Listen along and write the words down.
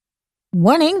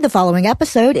Warning, the following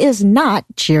episode is not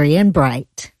cheery and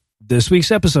bright. This week's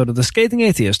episode of The Scathing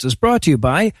Atheist is brought to you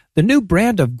by the new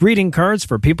brand of greeting cards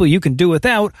for people you can do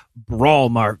without,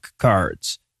 Brawlmark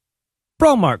cards.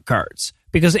 Brawlmark cards,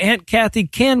 because Aunt Kathy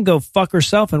can go fuck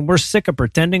herself and we're sick of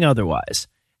pretending otherwise.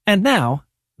 And now,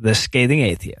 The Scathing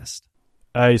Atheist.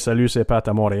 Hey, salut, c'est Pat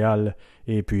à Montréal.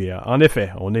 Et puis, en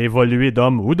effet, on a évolué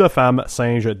d'homme ou de femme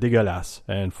singe dégueulasse.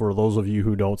 And for those of you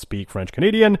who don't speak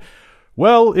French-Canadian,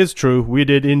 well, it's true, we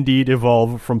did indeed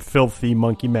evolve from filthy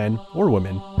monkey men or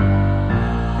women.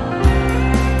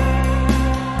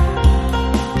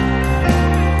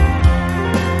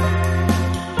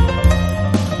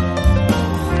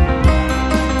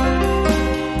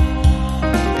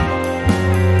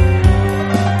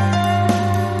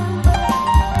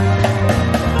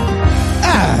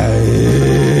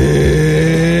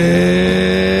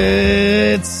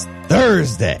 It's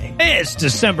Thursday. It's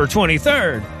December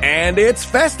 23rd. And it's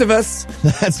Festivus.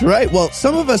 That's right. Well,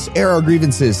 some of us air our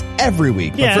grievances every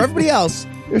week, but for everybody else,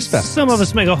 there's Festivus. Some of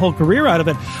us make a whole career out of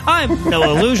it. I'm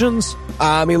Noah Illusions.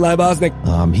 I'm Eli Bosnick.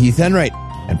 I'm Heath Enright.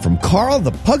 And from Carl,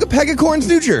 the Pug-a-Pegacorns,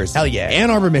 New Jersey. Hell yeah.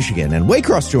 Ann Arbor, Michigan, and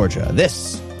Waycross, Georgia.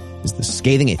 This is The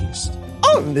Scathing Atheist.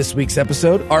 On this week's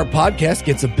episode, our podcast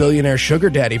gets a billionaire sugar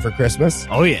daddy for Christmas.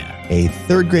 Oh, yeah. A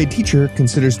third grade teacher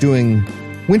considers doing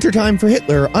Wintertime for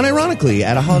Hitler unironically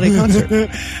at a holiday concert.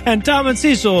 And Tom and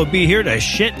Cecil will be here to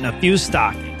shit in a few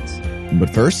stockings. But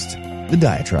first, the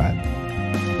diatribe.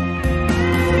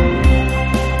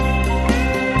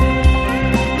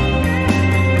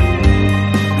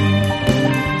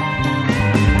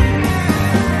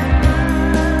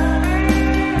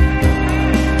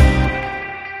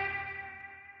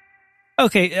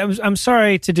 Okay, I'm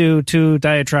sorry to do two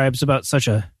diatribes about such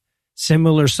a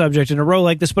similar subject in a row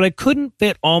like this, but I couldn't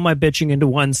fit all my bitching into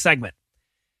one segment.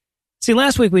 See,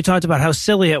 last week we talked about how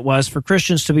silly it was for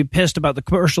Christians to be pissed about the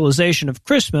commercialization of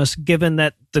Christmas, given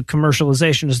that the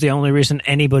commercialization is the only reason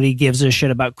anybody gives a shit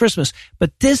about Christmas.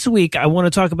 But this week I want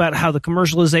to talk about how the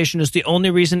commercialization is the only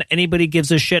reason anybody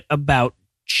gives a shit about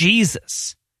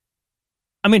Jesus.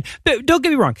 I mean, don't get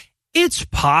me wrong. It's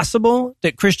possible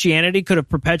that Christianity could have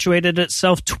perpetuated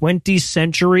itself 20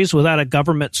 centuries without a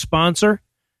government sponsor.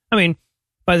 I mean,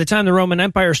 by the time the Roman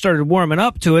Empire started warming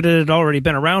up to it, it had already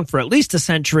been around for at least a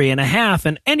century and a half,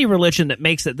 and any religion that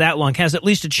makes it that long has at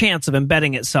least a chance of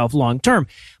embedding itself long term.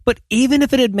 But even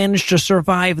if it had managed to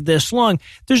survive this long,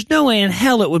 there's no way in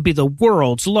hell it would be the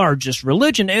world's largest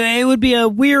religion. It would be a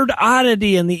weird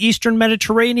oddity in the Eastern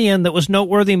Mediterranean that was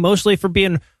noteworthy mostly for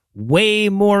being way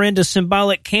more into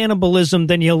symbolic cannibalism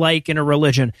than you like in a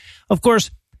religion. Of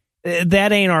course,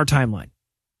 that ain't our timeline.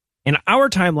 In our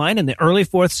timeline, in the early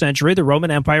 4th century, the Roman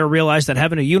Empire realized that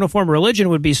having a uniform religion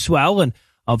would be swell, and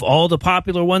of all the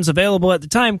popular ones available at the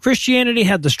time, Christianity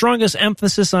had the strongest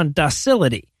emphasis on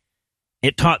docility.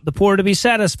 It taught the poor to be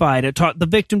satisfied, it taught the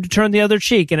victim to turn the other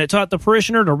cheek, and it taught the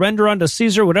parishioner to render unto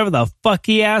Caesar whatever the fuck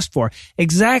he asked for.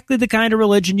 Exactly the kind of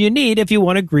religion you need if you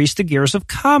want to grease the gears of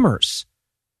commerce.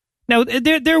 Now,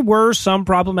 there were some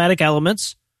problematic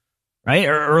elements. Right?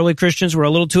 Early Christians were a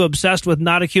little too obsessed with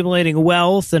not accumulating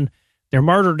wealth, and their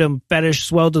martyrdom fetish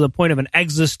swelled to the point of an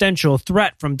existential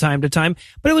threat from time to time,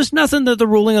 but it was nothing that the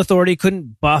ruling authority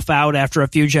couldn't buff out after a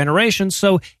few generations.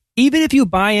 So even if you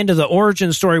buy into the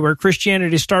origin story where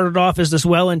Christianity started off as this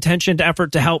well-intentioned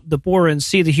effort to help the poor and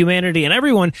see the humanity in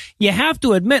everyone, you have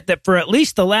to admit that for at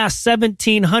least the last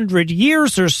 1700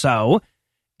 years or so,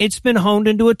 it's been honed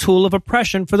into a tool of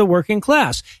oppression for the working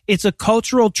class. It's a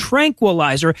cultural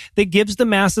tranquilizer that gives the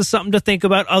masses something to think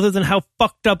about other than how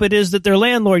fucked up it is that their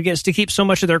landlord gets to keep so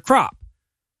much of their crop.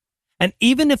 And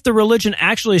even if the religion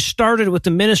actually started with the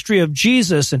ministry of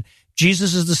Jesus, and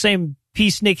Jesus is the same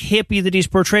peacenik hippie that he's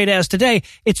portrayed as today,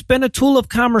 it's been a tool of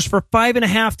commerce for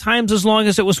 5.5 times as long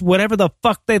as it was whatever the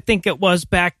fuck they think it was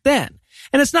back then.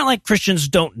 And it's not like Christians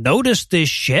don't notice this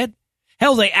shit.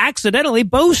 Hell, they accidentally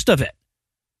boast of it.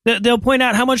 They'll point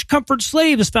out how much comfort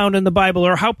slaves found in the Bible,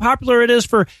 or how popular it is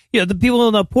for the people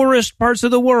in the poorest parts of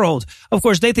the world. Of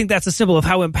course, they think that's a symbol of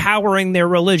how empowering their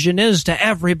religion is to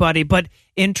everybody. But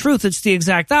in truth, it's the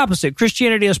exact opposite.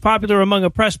 Christianity is popular among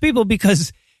oppressed people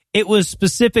because it was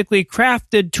specifically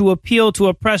crafted to appeal to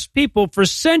oppressed people for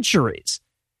centuries.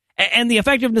 And the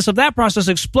effectiveness of that process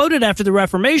exploded after the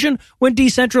Reformation when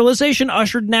decentralization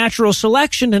ushered natural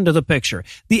selection into the picture.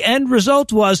 The end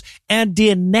result was, and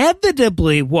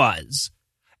inevitably was,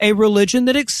 a religion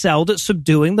that excelled at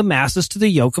subduing the masses to the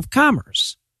yoke of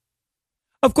commerce.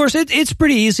 Of course, it's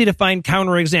pretty easy to find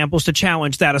counterexamples to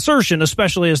challenge that assertion,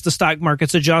 especially as the stock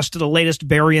markets adjust to the latest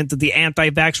variant that the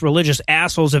anti-vax religious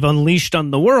assholes have unleashed on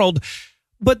the world.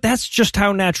 But that's just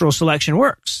how natural selection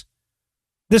works.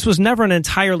 This was never an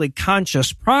entirely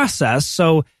conscious process,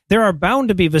 so there are bound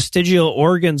to be vestigial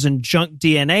organs and junk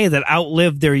DNA that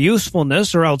outlived their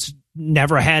usefulness or else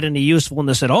never had any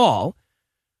usefulness at all.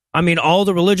 I mean, all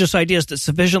the religious ideas that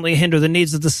sufficiently hinder the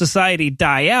needs of the society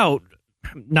die out,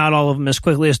 not all of them as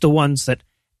quickly as the ones that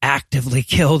actively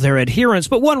kill their adherents,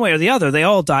 but one way or the other, they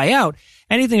all die out.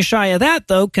 Anything shy of that,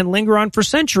 though, can linger on for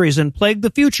centuries and plague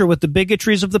the future with the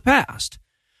bigotries of the past.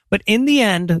 But in the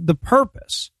end, the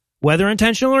purpose, whether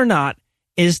intentional or not,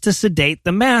 is to sedate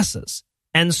the masses.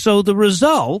 And so the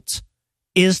result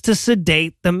is to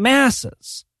sedate the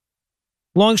masses.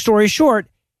 Long story short,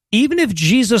 even if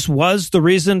Jesus was the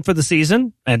reason for the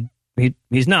season, and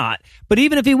he's not, but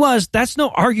even if he was, that's no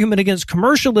argument against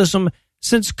commercialism,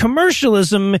 since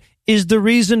commercialism is the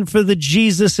reason for the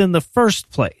Jesus in the first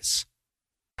place.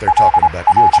 They're talking about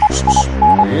your Jesus.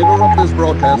 We interrupt this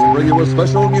broadcast and bring you a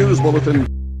special news bulletin.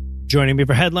 Joining me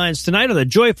for headlines tonight are the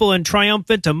joyful and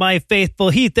triumphant to my faithful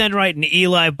Heath Enright and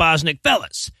Eli Bosnick.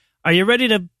 Fellas, are you ready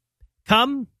to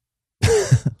come?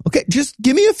 Okay, just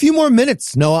give me a few more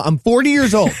minutes, Noah. I'm 40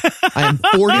 years old. I am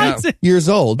 40 years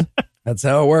old. That's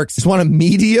how it works. Just want a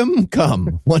medium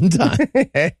come one time.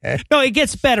 No, it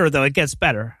gets better, though. It gets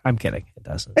better. I'm kidding. It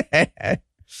doesn't.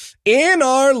 In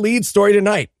our lead story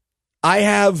tonight, I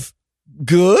have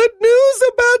good news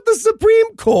about the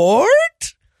Supreme Court.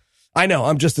 I know,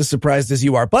 I'm just as surprised as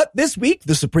you are. But this week,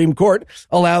 the Supreme Court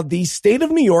allowed the state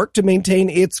of New York to maintain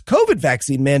its COVID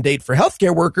vaccine mandate for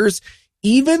healthcare workers,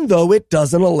 even though it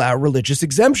doesn't allow religious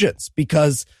exemptions,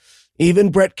 because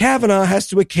even Brett Kavanaugh has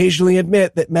to occasionally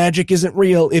admit that magic isn't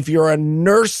real if you're a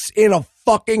nurse in a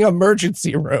fucking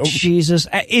emergency room. Jesus.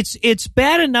 It's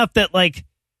bad enough that, like,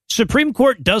 Supreme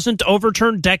Court doesn't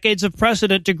overturn decades of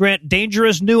precedent to grant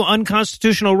dangerous new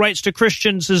unconstitutional rights to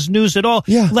Christians as news at all,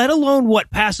 let alone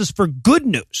what passes for good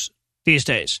news these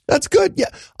days. That's good. Yeah.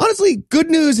 Honestly, good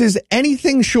news is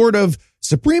anything short of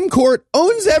Supreme Court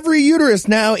owns every uterus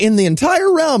now in the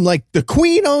entire realm, like the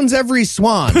Queen owns every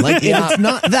swan. Like, if it's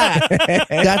not that,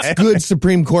 that's good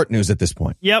Supreme Court news at this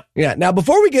point. Yep. Yeah. Now,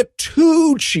 before we get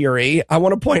too cheery, I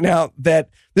want to point out that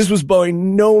this was by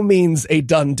no means a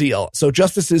done deal. So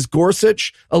Justices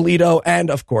Gorsuch, Alito, and,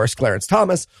 of course, Clarence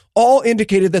Thomas all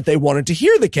indicated that they wanted to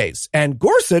hear the case. And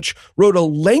Gorsuch wrote a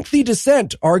lengthy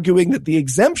dissent arguing that the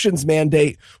exemptions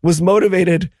mandate was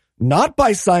motivated not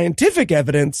by scientific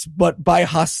evidence, but by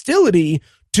hostility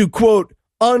to, quote,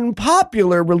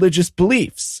 unpopular religious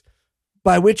beliefs,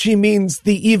 by which he means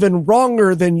the even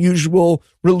wronger than usual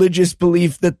religious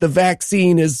belief that the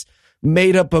vaccine is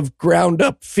made up of ground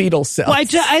up fetal cells.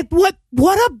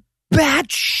 What a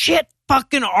batshit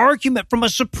fucking argument from a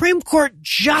Supreme Court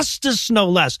justice, no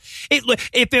less.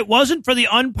 If it wasn't for the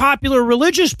unpopular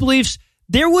religious beliefs,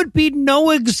 there would be no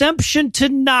exemption to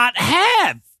not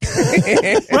have.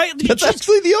 Right? That's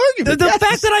actually the argument. The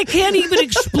fact that I can't even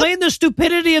explain the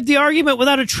stupidity of the argument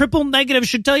without a triple negative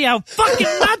should tell you how fucking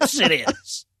nuts it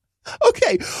is.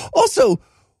 Okay. Also,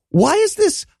 why is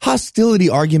this hostility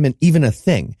argument even a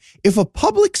thing? If a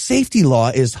public safety law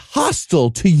is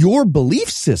hostile to your belief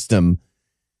system,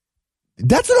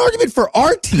 that's an argument for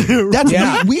our team. That's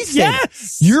what we think.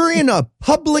 Yes. You're in a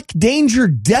public danger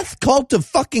death cult of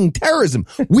fucking terrorism.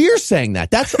 We're saying that.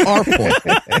 That's our point.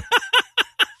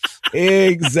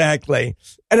 Exactly.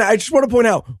 And I just want to point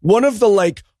out, one of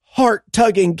the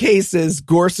heart-tugging cases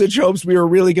Gorsuch hopes we are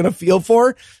really going to feel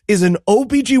for is an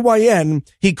OBGYN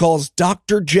he calls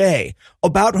Dr. J,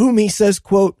 about whom he says,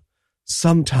 quote,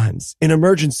 sometimes in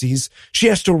emergencies, she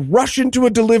has to rush into a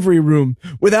delivery room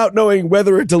without knowing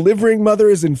whether a delivering mother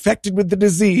is infected with the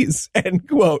disease, end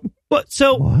quote. What?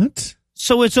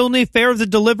 So it's only fair the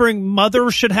delivering mother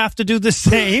should have to do the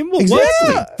same? Exactly.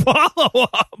 What's the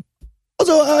follow-up?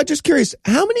 Also, just curious,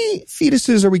 how many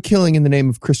fetuses are we killing in the name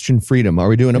of Christian freedom? Are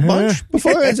we doing a bunch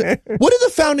before? What do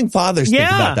the founding fathers think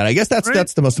about that? I guess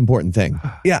that's the most important thing.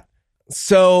 Yeah.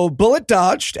 So bullet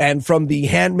dodged, and from the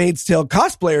Handmaid's Tale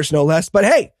cosplayers, no less. But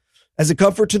hey, as a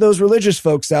comfort to those religious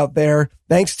folks out there,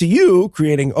 thanks to you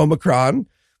creating Omicron,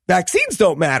 vaccines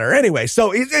don't matter anyway.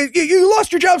 So you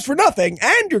lost your jobs for nothing,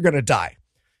 and you're going to die.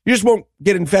 You just won't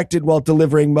get infected while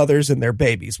delivering mothers and their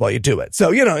babies while you do it. So,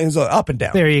 it's up and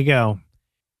down. There you go.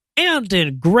 And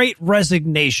in great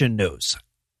resignation news,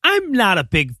 I'm not a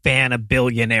big fan of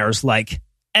billionaires,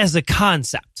 as a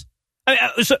concept.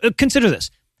 So consider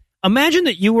this. Imagine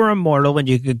that you were immortal and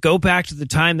you could go back to the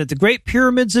time that the Great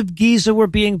Pyramids of Giza were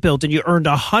being built and you earned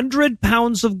 100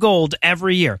 pounds of gold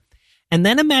every year. And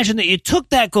then imagine that you took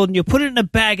that gold and you put it in a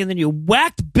bag and then you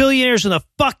whacked billionaires in the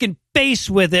fucking face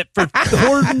with it for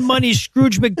hoarding money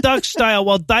Scrooge McDuck style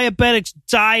while diabetics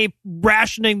die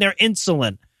rationing their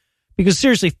insulin. Because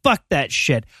seriously, fuck that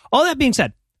shit. All that being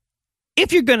said,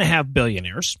 if you're going to have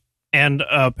billionaires, and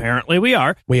apparently we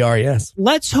are, yes.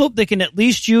 let's hope they can at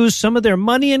least use some of their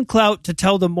money and clout to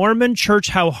tell the Mormon church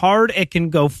how hard it can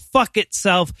go fuck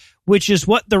itself, which is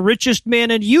what the richest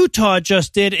man in Utah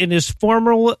just did in his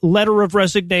formal letter of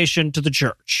resignation to the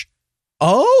church.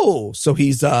 Oh, so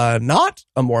he's not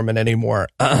a Mormon anymore.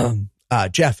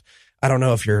 Jeff, I don't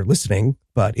know if you're listening,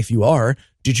 but if you are,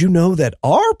 did you know that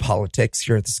our politics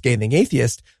here at the Scathing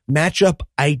Atheist match up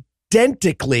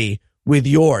identically with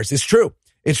yours? It's true.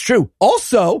 It's true.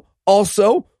 Also,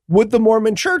 would the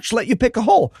Mormon church let you pick a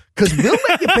hole? Because we'll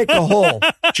let you pick a hole,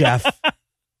 Jeff.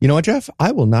 You know what, Jeff?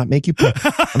 I will not make you pick.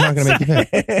 I'm not going to make you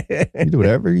pick. You do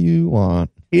whatever you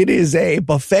want. It is a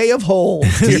buffet of holes.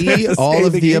 See, all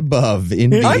of the above,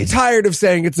 indeed. I'm tired of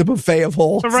saying it's a buffet of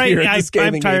holes. Right, I'm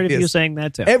tired Atheist. of you saying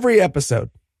that too. Every episode.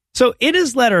 So in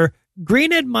his letter,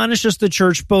 Green admonishes the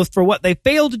church both for what they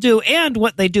failed to do and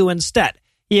what they do instead.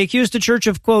 He accused the church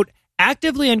of, quote,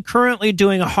 actively and currently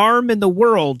doing harm in the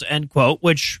world, end quote,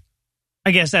 which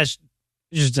I guess that's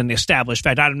just an established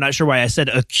fact. I'm not sure why I said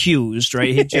accused,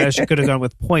 right? He just could have gone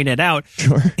with pointed out.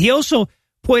 Sure. He also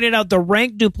pointed out the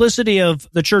rank duplicity of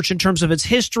the church in terms of its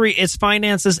history, its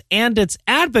finances, and its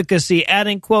advocacy,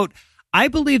 adding, quote, I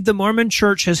believe the Mormon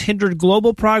church has hindered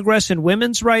global progress in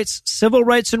women's rights, civil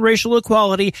rights and racial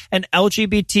equality, and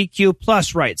LGBTQ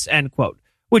plus rights, end quote.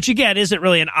 Which, again, isn't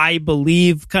really an I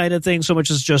believe kind of thing so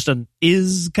much as just an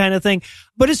is kind of thing.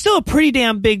 But it's still a pretty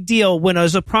damn big deal when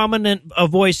as a prominent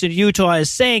voice in Utah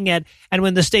is saying it and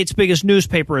when the state's biggest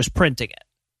newspaper is printing it.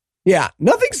 Yeah,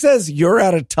 nothing says you're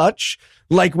out of touch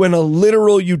like when a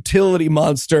literal utility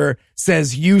monster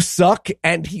says you suck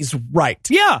and he's right.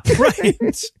 Yeah,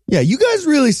 right. Yeah, you guys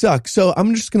really suck. So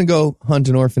I'm just going to go hunt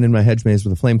an orphan in my hedge maze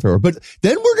with a flamethrower. But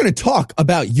then we're going to talk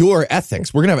about your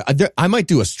ethics. We're going to I might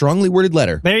do a strongly worded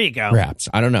letter. There you go. Perhaps.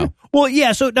 I don't know. Well,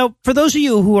 yeah. So now, for those of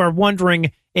you who are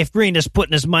wondering if Green is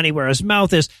putting his money where his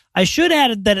mouth is, I should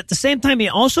add that at the same time, he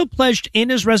also pledged in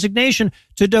his resignation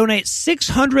to donate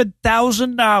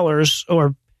 $600,000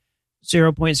 or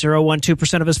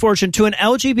 0.012% of his fortune to an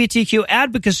LGBTQ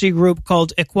advocacy group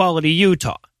called Equality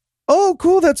Utah. Oh,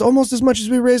 cool. That's almost as much as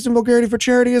we raised in Vulgarity for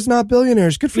Charity as Not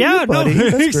Billionaires. Good for you, buddy.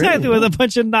 No, That's exactly, great. with a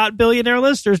bunch of not billionaire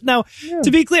listeners. Now, to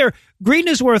be clear, Green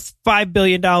is worth $5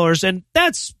 billion, and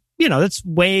that's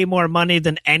way more money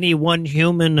than any one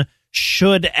human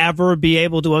should ever be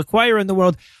able to acquire in the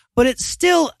world, but it's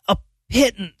still a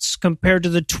pittance compared to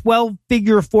the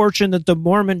 12-figure fortune that the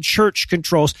Mormon church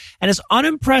controls. And as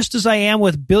unimpressed as I am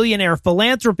with billionaire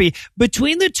philanthropy,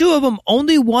 between the two of them,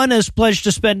 only one has pledged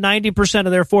to spend 90%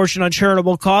 of their fortune on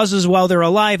charitable causes while they're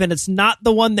alive, and it's not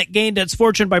the one that gained its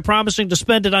fortune by promising to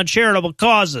spend it on charitable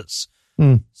causes.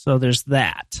 So there's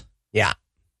that. Yeah.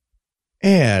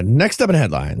 And next up in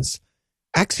headlines,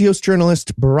 Axios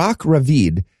journalist Barak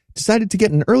Ravid decided to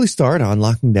get an early start on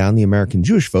locking down the American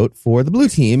Jewish vote for the blue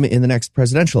team in the next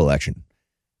presidential election.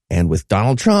 And with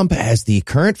Donald Trump as the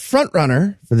current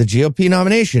frontrunner for the GOP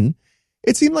nomination,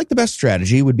 it seemed like the best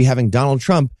strategy would be having Donald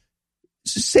Trump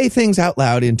say things out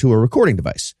loud into a recording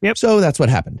device. Yep. So that's what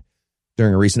happened.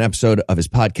 During a recent episode of his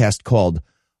podcast called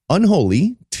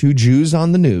Unholy, Two Jews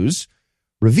on the News,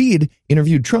 Ravid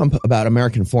interviewed Trump about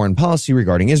American foreign policy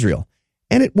regarding Israel.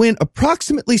 And it went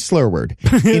approximately slurward.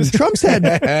 In Trump's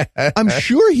head, I'm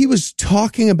sure he was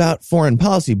talking about foreign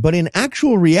policy, but in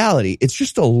actual reality, it's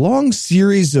just a long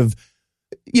series of,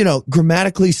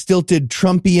 grammatically stilted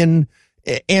Trumpian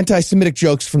anti-Semitic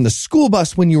jokes from the school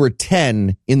bus when you were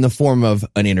 10 in the form of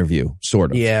an interview,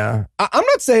 sort of. Yeah. I'm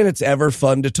not saying it's ever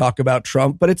fun to talk about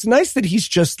Trump, but it's nice that he's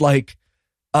just like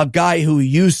a guy who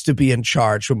used to be in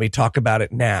charge when we talk about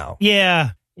it now.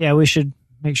 Yeah, we should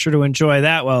make sure to enjoy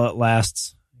that while it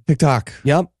lasts. TikTok.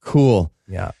 Yep. Cool.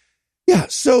 Yeah. Yeah.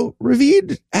 So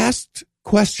Ravid asked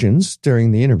questions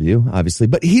during the interview, obviously,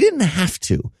 but he didn't have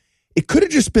to. It could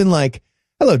have just been like,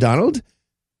 hello, Donald.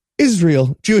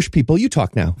 Israel, Jewish people, you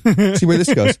talk now. See where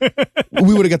this goes.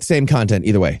 We would have got the same content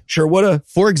either way. Sure would have.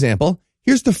 For example,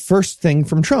 here's the first thing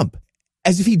from Trump.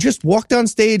 As if he just walked on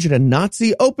stage at a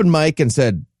Nazi open mic and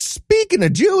said, speaking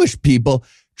of Jewish people,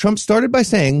 Trump started by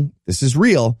saying, this is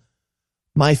real.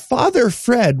 My father,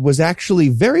 Fred, was actually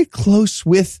very close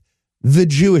with the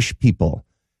Jewish people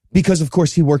because, of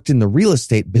course, he worked in the real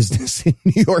estate business in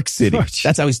New York City.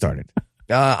 That's how he started.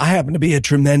 I happen to be a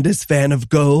tremendous fan of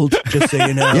gold, just so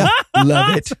you know. Yeah.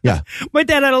 Love it. Yeah. My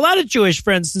dad had a lot of Jewish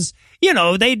friends.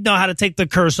 They'd know how to take the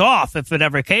curse off if it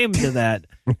ever came to that.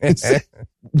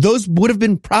 Those would have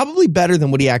been probably better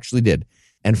than what he actually did.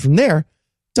 And from there,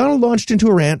 Donald launched into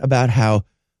a rant about how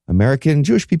American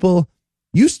Jewish people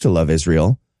used to love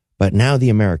Israel, but now the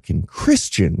American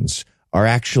Christians are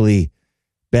actually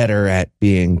better at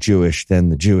being Jewish than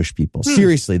the Jewish people.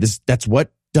 Seriously, that's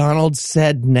what Donald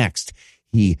said next.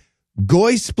 He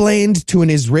goy-splained to an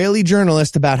Israeli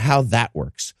journalist about how that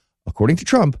works. According to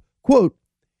Trump, quote,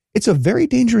 "It's a very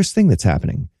dangerous thing that's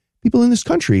happening. People in this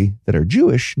country that are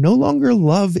Jewish no longer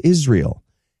love Israel.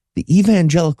 The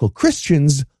evangelical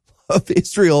Christians love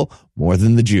Israel more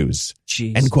than the Jews."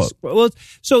 Jesus. End quote. Well,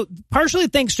 so partially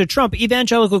thanks to Trump,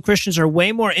 evangelical Christians are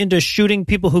way more into shooting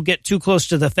people who get too close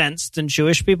to the fence than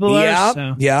Jewish people are.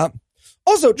 So. Yeah.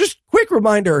 Also, just quick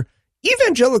reminder,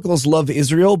 evangelicals love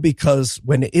Israel because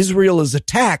when Israel is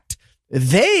attacked,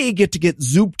 they get to get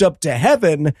zooped up to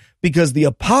heaven because the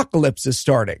apocalypse is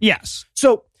starting. Yes.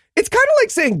 So it's kind of like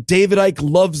saying David Icke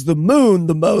loves the moon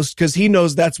the most because he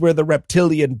knows that's where the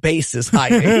reptilian base is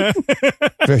hiding.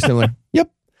 Very similar.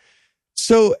 Yep.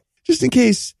 So just in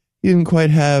case you didn't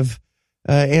quite have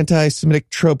anti-Semitic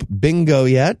trope bingo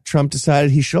yet, Trump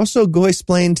decided he should also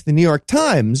go-explain to the New York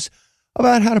Times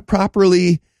about how to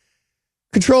properly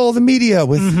control the media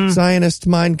with Zionist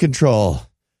mind control.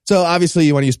 So obviously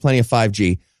you want to use plenty of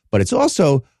 5G, but it's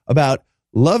also about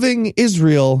loving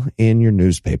Israel in your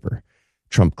newspaper.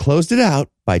 Trump closed it out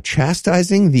by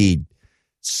chastising the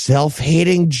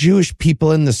self-hating Jewish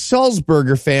people in the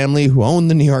Sulzberger family who own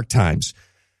the New York Times.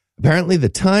 Apparently the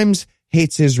Times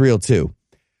hates Israel too.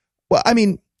 Well, I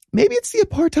mean, maybe it's the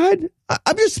apartheid.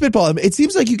 I'm just spitballing. It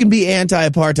seems like you can be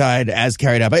anti-apartheid as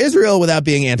carried out by Israel without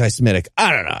being anti-Semitic.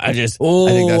 I don't know. I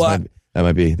think that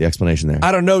might be the explanation there.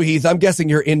 I don't know, Heath. I'm guessing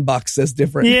your inbox says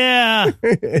different. Yeah.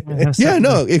 Yeah,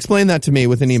 no. Explain that to me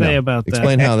with an email. Say about that.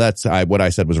 Explain how that's what I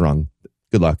said was wrong.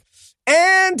 Good luck.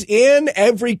 And in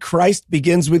every Christ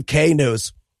Begins with K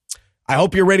news, I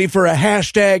hope you're ready for a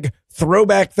hashtag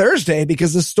Throwback Thursday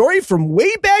because the story from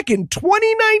way back in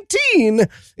 2019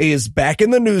 is back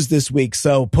in the news this week.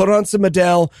 So put on some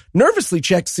Adele, nervously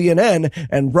check CNN,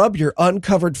 and rub your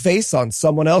uncovered face on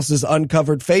someone else's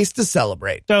uncovered face to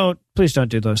celebrate. Please don't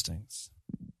do those things.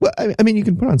 Well, I mean, you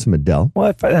can put on some Adele.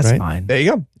 Well, that's right? fine. There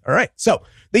you go. All right. So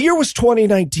the year was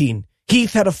 2019.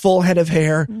 Heath had a full head of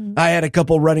hair. I had a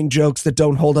couple running jokes that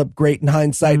don't hold up great in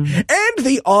hindsight. And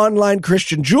the online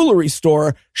Christian jewelry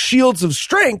store, Shields of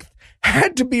Strength,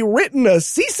 had to be written a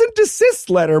cease and desist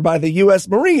letter by the U.S.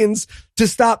 Marines to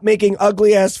stop making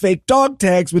ugly-ass fake dog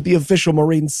tags with the official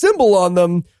Marine symbol on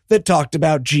them that talked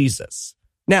about Jesus.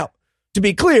 Now, to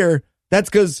be clear, that's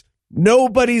because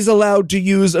nobody's allowed to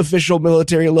use official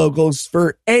military logos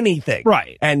for anything.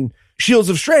 Right. And Shields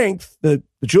of Strength, the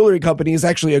jewelry company, is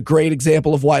actually a great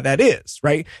example of why that is,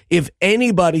 right? If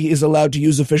anybody is allowed to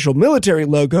use official military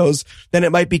logos, then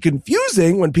it might be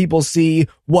confusing when people see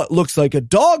what looks like a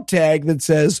dog tag that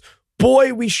says,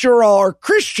 "Boy, we sure are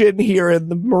Christian here in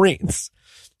the Marines."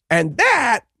 And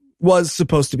that was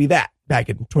supposed to be that back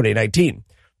in 2019.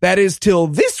 That is till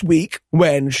this week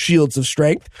when Shields of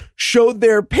Strength showed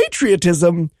their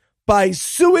patriotism by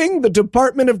suing the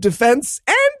Department of Defense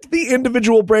and the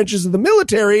individual branches of the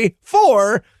military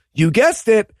for, you guessed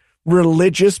it,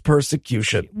 religious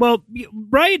persecution. Well,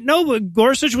 right. No, but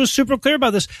Gorsuch was super clear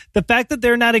about this. The fact that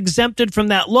they're not exempted from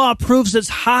that law proves it's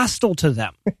hostile to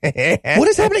them. What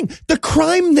is happening? The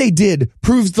crime they did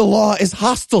proves the law is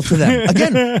hostile to them.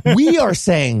 Again, we are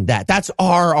saying that. That's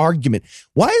our argument.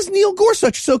 Why is Neil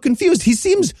Gorsuch so confused? He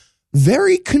seems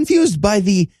very confused by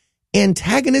the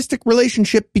antagonistic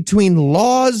relationship between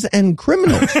laws and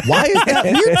criminals. Why is that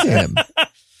weird to him?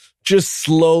 Just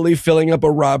slowly filling up a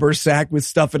robber sack with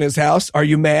stuff in his house. Are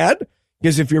you mad?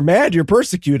 Because if you're mad, you're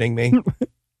persecuting me.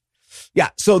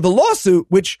 Yeah. So the lawsuit,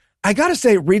 which I gotta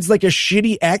say reads like a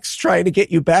shitty ex trying to get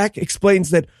you back, explains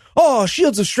that,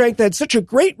 Shields of Strength had such a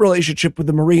great relationship with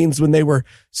the Marines when they were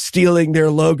stealing their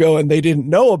logo and they didn't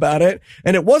know about it.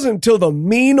 And it wasn't until the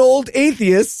mean old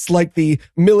atheists like the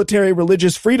Military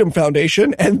Religious Freedom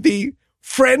Foundation and the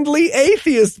Friendly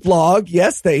Atheist blog,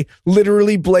 yes, they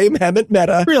literally blame Hemant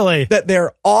Mehta, Really? that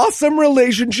their awesome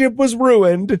relationship was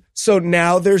ruined. So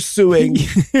now they're suing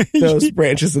those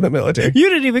branches of the military. You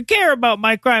didn't even care about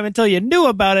my crime until you knew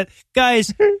about it.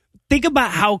 Guys, think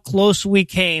about how close we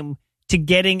came to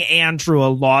getting Andrew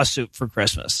a lawsuit for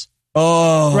Christmas.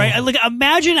 Oh, Right? Like,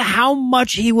 imagine how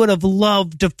much he would have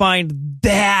loved to find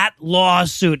that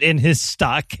lawsuit in his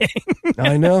stocking.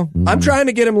 I know. I'm trying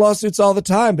to get him lawsuits all the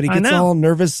time, but he gets all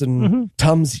nervous and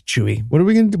Tums chewy. What are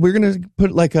we going to do? We're going to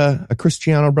put like a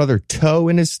Cristiano brother toe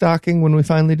in his stocking when we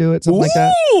finally do it? Something like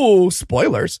that? Ooh,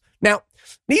 spoilers. Now,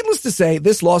 needless to say,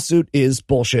 this lawsuit is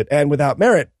bullshit and without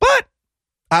merit, but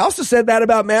I also said that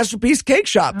about Masterpiece Cake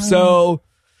Shop. So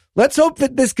let's hope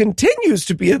that this continues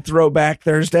to be a Throwback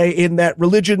Thursday in that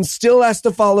religion still has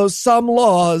to follow some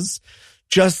laws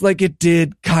just like it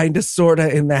did kinda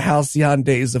sorta in the halcyon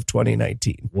days of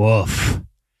 2019. Woof.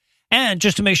 And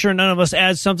just to make sure none of us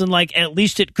add something like, at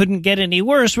least it couldn't get any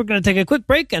worse, we're going to take a quick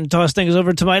break and toss things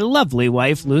over to my lovely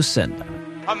wife, Lucinda.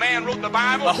 A man wrote the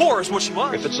Bible. A whore is what she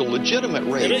was. If it's a legitimate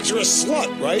rape. It makes you a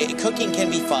slut, right? Cooking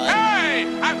can be fun. Hey,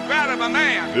 I'm proud of a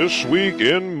man. This week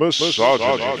in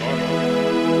misogyny.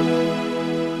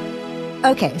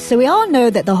 Okay, so we all know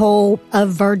that the whole a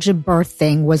virgin birth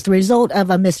thing was the result of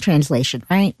a mistranslation,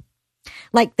 right?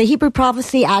 Like the Hebrew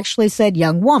prophecy actually said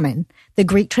young woman. The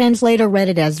Greek translator read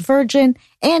it as virgin,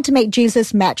 and to make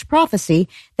Jesus match prophecy,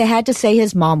 they had to say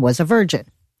his mom was a virgin.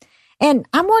 And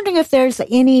I'm wondering if there's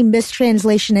any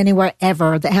mistranslation anywhere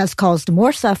ever that has caused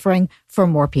more suffering for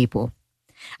more people.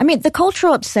 I mean, the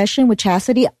cultural obsession with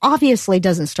chastity obviously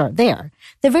doesn't start there.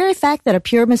 The very fact that a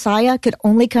pure Messiah could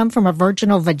only come from a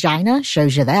virginal vagina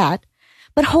shows you that.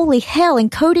 But holy hell,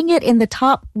 encoding it in the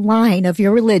top line of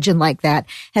your religion like that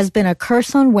has been a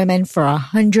curse on women for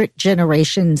 100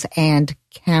 generations and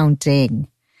counting.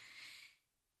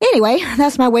 Anyway,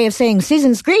 that's my way of saying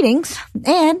season's greetings,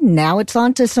 and now it's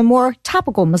on to some more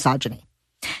topical misogyny.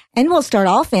 And we'll start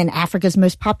off in Africa's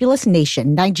most populous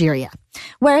nation, Nigeria,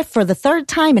 where for the third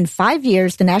time in 5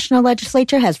 years, the national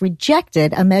legislature has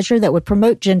rejected a measure that would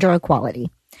promote gender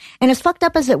equality. And as fucked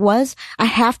up as it was, I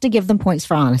have to give them points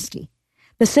for honesty.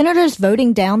 The senators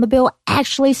voting down the bill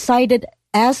actually cited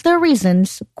as their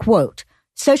reasons, quote,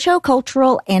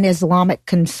 socio-cultural and Islamic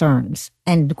concerns,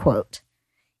 end quote.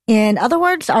 In other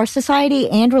words, our society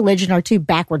and religion are too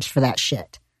backwards for that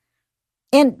shit.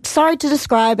 And sorry to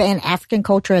describe an African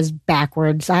culture as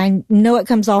backwards. I know it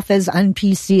comes off as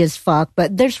un-PC as fuck,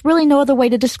 but there's really no other way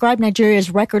to describe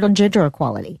Nigeria's record on gender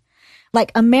equality.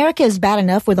 Like, America is bad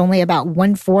enough with only about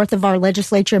 1/4 of our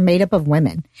legislature made up of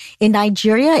women. In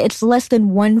Nigeria, it's less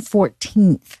than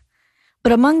 1/14.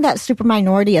 But among that super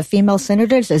minority of female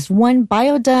senators is one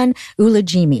Biodun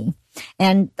Ulajimi,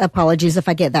 and apologies if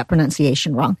I get that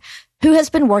pronunciation wrong, who has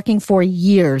been working for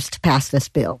years to pass this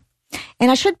bill.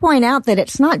 And I should point out that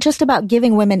it's not just about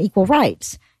giving women equal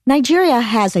rights. Nigeria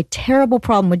has a terrible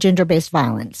problem with gender-based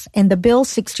violence, and the bill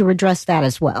seeks to redress that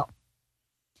as well.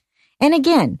 And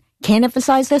again, can't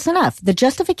emphasize this enough. The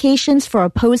justifications for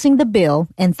opposing the bill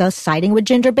and thus siding with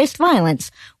gender-based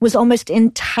violence was almost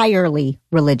entirely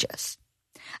religious.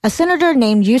 A senator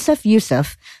named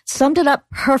Yusuf summed it up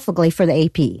perfectly for the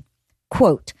AP.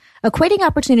 Quote, equating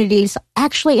opportunities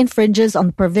actually infringes on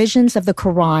the provisions of the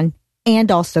Quran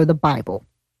and also the Bible,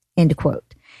 end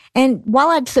quote. And while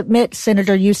I'd submit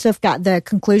Senator Yusuf got the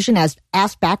conclusion as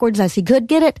ass backwards as he could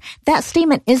get it, that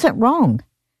statement isn't wrong.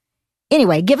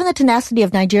 Anyway, given the tenacity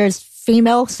of Nigeria's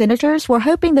female senators, we're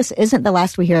hoping this isn't the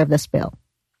last we hear of this bill.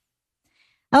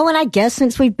 Oh, and I guess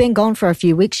since we've been gone for a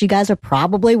few weeks, you guys are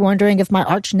probably wondering if my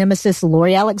arch nemesis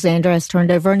Lori Alexander has turned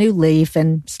over a new leaf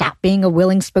and stopped being a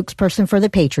willing spokesperson for the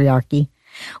patriarchy.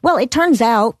 Well, it turns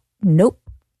out, nope.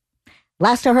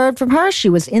 Last I heard from her, she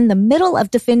was in the middle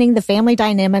of defending the family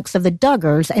dynamics of the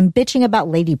Duggars and bitching about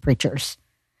lady preachers.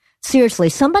 Seriously,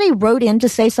 somebody wrote in to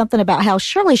say something about how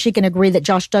surely she can agree that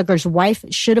Josh Duggar's wife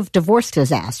should have divorced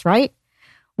his ass, right?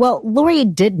 Well, Lori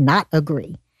did not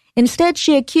agree. Instead,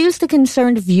 she accused the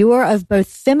concerned viewer of both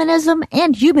feminism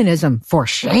and humanism, for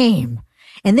shame.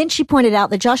 And then she pointed out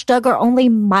that Josh Duggar only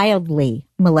mildly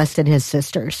molested his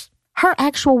sisters. Her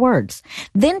actual words.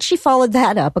 Then she followed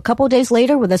that up a couple days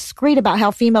later with a screed about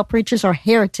how female preachers are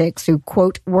heretics who,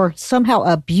 quote, were somehow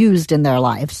abused in their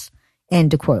lives,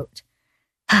 end quote.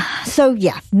 So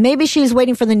yeah, maybe she's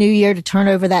waiting for the new year to turn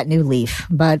over that new leaf,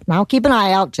 but I'll keep an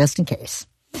eye out just in case.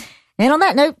 And on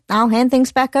that note, I'll hand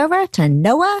things back over to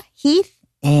Noah, Heath,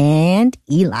 and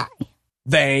Eli.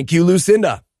 Thank you,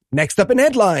 Lucinda. Next up in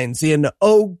headlines in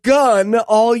Oh Gun,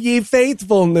 All Ye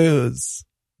Faithful news.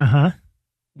 Uh-huh.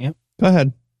 Yep. Go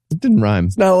ahead. It didn't rhyme.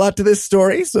 There's not a lot to this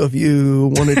story, so if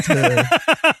you wanted to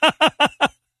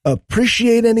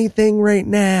appreciate anything right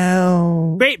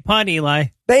now. Great pun, Eli.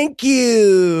 Thank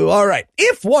you. All right.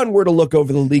 If one were to look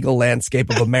over the legal landscape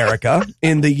of America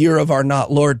in the year of our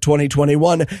not Lord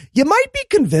 2021, you might be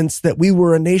convinced that we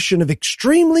were a nation of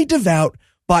extremely devout,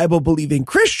 Bible-believing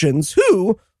Christians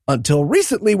who, until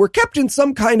recently, were kept in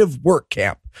some kind of work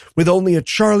camp with only a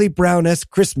Charlie Brown-esque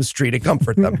Christmas tree to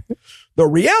comfort them. The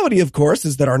reality, of course,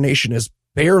 is that our nation is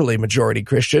barely majority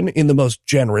Christian in the most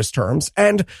generous terms,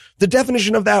 and the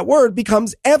definition of that word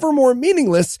becomes ever more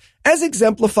meaningless as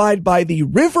exemplified by the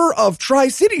River of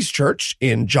Tri-Cities Church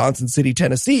in Johnson City,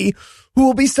 Tennessee, who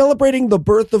will be celebrating the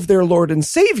birth of their Lord and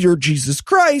Savior, Jesus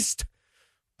Christ,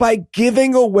 by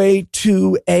giving away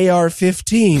 2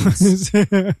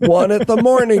 AR-15s, one at the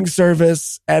morning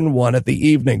service and one at the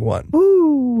evening one.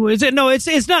 Ooh, is it? No,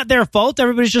 it's not their fault.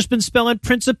 Everybody's just been spelling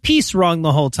Prince of Peace wrong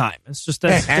the whole time. It's just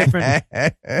that's different.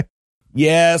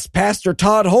 Yes, Pastor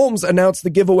Todd Holmes announced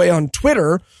the giveaway on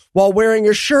Twitter while wearing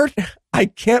a shirt, I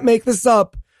can't make this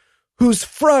up, whose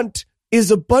front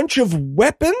is a bunch of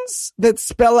weapons that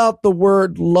spell out the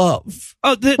word love.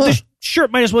 Oh, the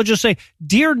shirt might as well just say,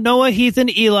 Dear Noah, Heath,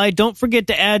 and Eli, don't forget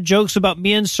to add jokes about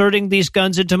me inserting these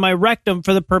guns into my rectum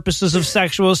for the purposes of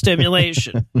sexual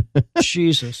stimulation.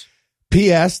 Jesus.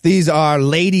 P.S. These are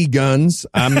lady guns.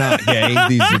 I'm not gay.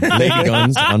 These are lady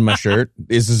guns on my shirt.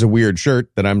 This is a weird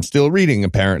shirt that I'm still reading,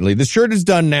 apparently. The shirt is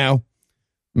done now.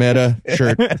 Meta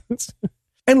shirt.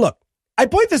 And look, I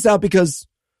point this out because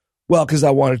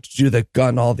I wanted to do the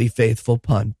gun all the faithful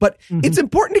pun. But it's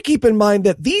important to keep in mind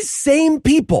that these same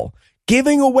people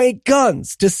giving away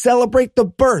guns to celebrate the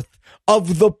birth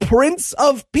of the Prince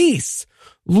of Peace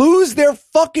lose their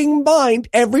fucking mind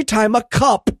every time a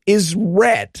cup is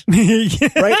red.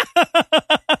 Right?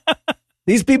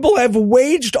 These people have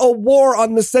waged a war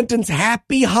on the sentence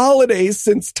happy holidays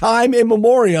since time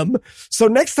immemorial. So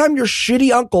next time your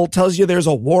shitty uncle tells you there's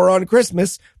a war on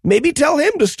Christmas, maybe tell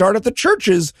him to start at the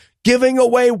churches giving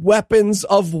away weapons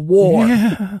of war.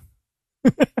 Yeah.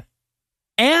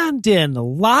 And in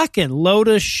lock and load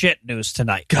of shit news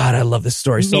tonight. God, I love this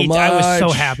story so much. I was so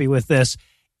happy with this.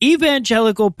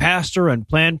 Evangelical pastor and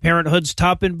Planned Parenthood's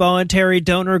top involuntary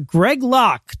donor Greg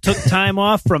Locke took time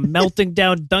off from melting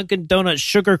down Dunkin' Donuts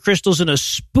sugar crystals in a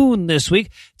spoon this week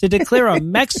to declare a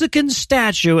Mexican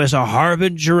statue as a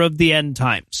harbinger of the end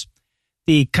times.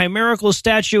 The chimerical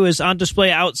statue is on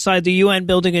display outside the UN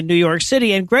building in New York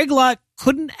City, and Greg Locke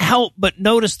couldn't help but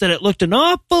notice that it looked an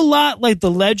awful lot like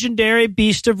the legendary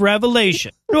beast of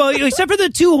Revelation. Well, except for the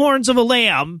 2 horns of a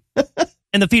lamb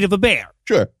and the feet of a bear.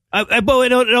 Sure.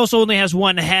 But it also only has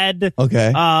one head.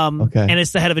 Okay. And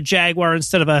it's the head of a jaguar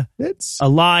instead of a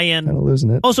lion. Kind of losing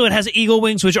it. Also, it has eagle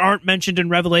wings, which aren't mentioned in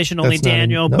Revelation, only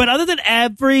Daniel. But other than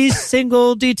every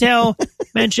single detail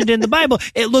mentioned in the Bible,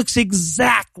 it looks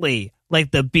exactly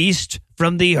like the beast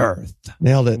from the earth.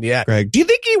 Nailed it, yeah, Greg. Do you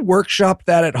think he workshopped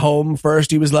that at home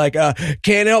first? He was like,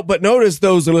 can't help but notice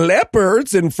those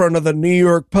leopards in front of the New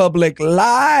York Public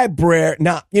Library.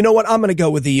 Nah, you know what? I'm going to go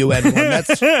with the UN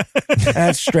one.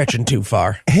 That's stretching too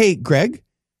far. Hey, Greg,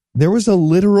 there was a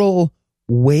literal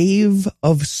wave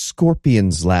of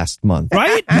scorpions last month.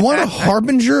 Right? You want a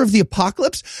harbinger of the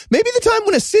apocalypse? Maybe the time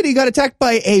when a city got attacked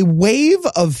by a wave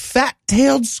of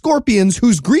fat-tailed scorpions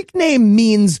whose Greek name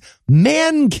means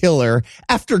man-killer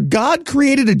after God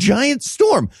created a giant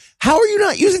storm. How are you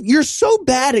not using? You're so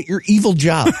bad at your evil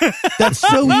job. That's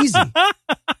so easy.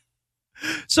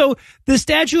 So the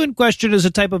statue in question is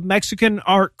a type of Mexican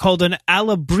art called an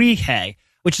alebrije,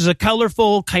 which is a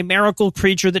colorful, chimerical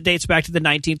creature that dates back to the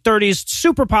 1930s.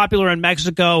 Super popular in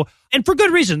Mexico, and for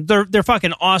good reason. They're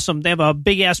fucking awesome. They have a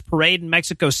big-ass parade in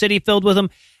Mexico City filled with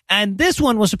them. And this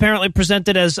one was apparently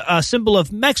presented as a symbol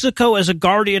of Mexico as a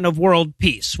guardian of world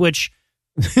peace, which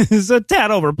is a tad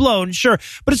overblown, sure.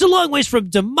 But it's a long ways from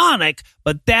demonic,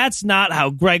 but that's not how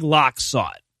Greg Locke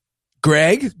saw it.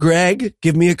 Greg,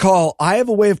 give me a call. I have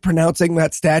a way of pronouncing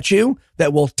that statue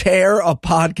that will tear a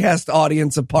podcast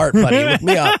audience apart, buddy. Look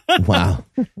me up. Wow.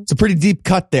 It's a pretty deep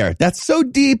cut there. That's so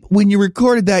deep. When you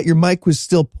recorded that, your mic was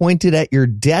still pointed at your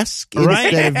desk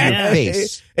instead of your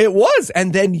face. It was.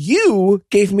 And then you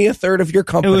gave me a third of your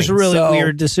company. It was a really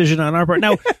weird decision on our part.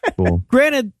 Now, cool.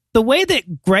 Granted, the way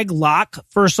that Greg Locke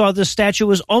first saw this statue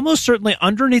was almost certainly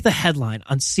underneath a headline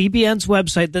on CBN's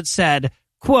website that said,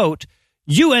 quote,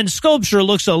 UN sculpture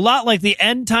looks a lot like the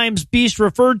end times beast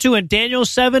referred to in Daniel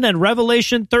 7 and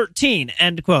Revelation 13,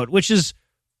 end quote, which is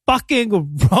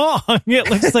fucking wrong. It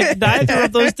looks like neither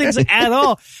of those things at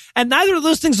all. And neither of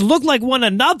those things look like one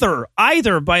another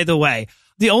either, by the way.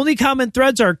 The only common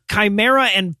threads are chimera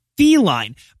and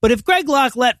feline. But if Greg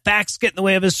Locke let facts get in the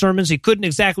way of his sermons, he couldn't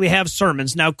exactly have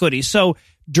sermons, now could he? So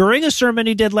during a sermon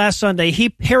he did last Sunday, he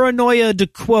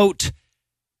paranoiaed, quote,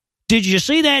 did you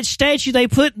see that statue they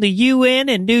put in the UN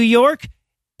in New York?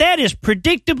 That is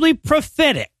predictably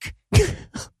prophetic.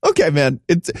 Okay, man.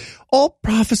 It's all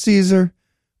prophecies are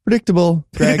predictable,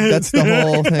 Greg. That's the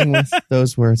whole thing with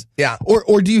those words. Yeah.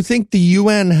 Or do you think the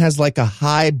UN has like a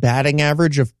high batting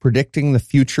average of predicting the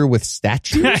future with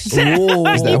statues? Is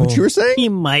that what you were saying? He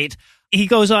might. He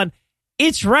goes on,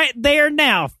 it's right there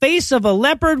now. Face of a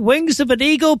leopard, wings of an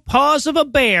eagle, paws of a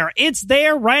bear. It's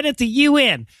there right at the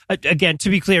UN. Again,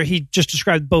 to be clear, he just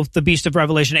described both the beast of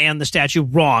Revelation and the statue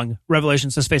wrong.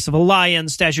 Revelation says face of a lion.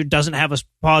 Statue doesn't have a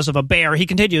paws of a bear. He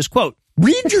continues, quote,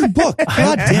 read your book.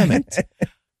 God damn it.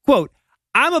 quote,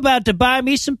 I'm about to buy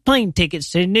me some plane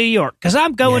tickets to New York because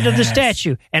I'm going to the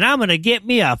statue and I'm going to get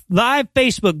me a live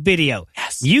Facebook video.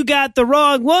 Yes. You got the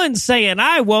wrong one saying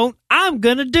I won't. I'm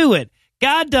going to do it.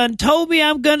 God done told me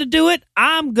I'm going to do it.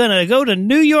 I'm going to go to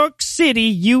New York City,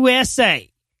 USA.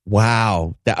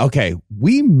 Wow. Okay.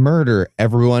 We murder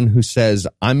everyone who says,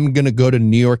 I'm going to go to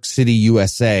New York City,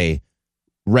 USA,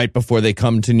 right before they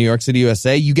come to New York City,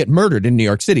 USA. You get murdered in New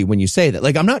York City when you say that.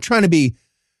 Like, I'm not trying to be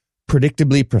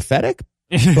predictably prophetic,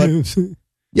 but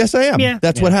yes, I am. Yeah.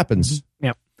 That's what happens.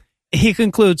 Yep. He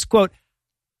concludes, quote,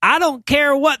 I don't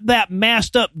care what that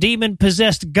masked up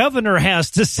demon-possessed governor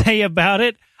has to say about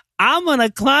it. I'm going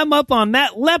to climb up on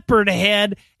that leopard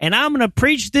head, and I'm going to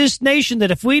preach this nation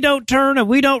that if we don't turn and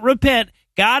we don't repent,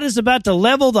 God is about to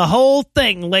level the whole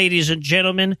thing, ladies and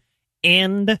gentlemen.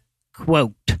 End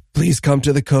quote. Please come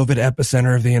to the COVID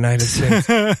epicenter of the United States.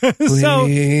 Please. So,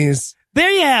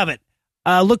 there you have it.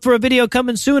 Look for a video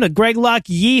coming soon of Greg Locke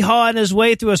yeehawing his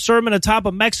way through a sermon atop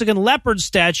a Mexican leopard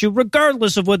statue,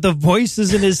 regardless of what the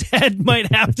voices in his head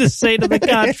might have to say to the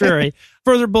contrary.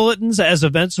 Further bulletins as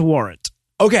events warrant.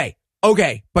 Okay.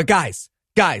 But guys,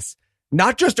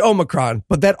 not just Omicron,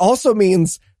 but that also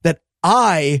means that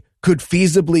I could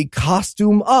feasibly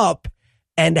costume up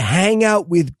and hang out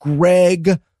with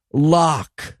Greg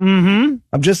Locke. Mm-hmm.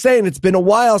 I'm just saying, it's been a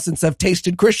while since I've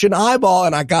tasted Christian eyeball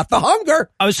and I got the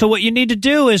hunger. Oh, so what you need to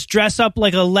do is dress up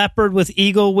like a leopard with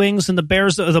eagle wings and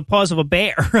the paws of a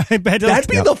bear. That'd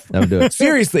be the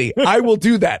seriously, I will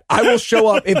do that. I will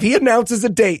show up. If he announces a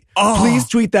date, please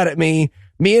tweet that at me.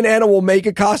 Me and Anna will make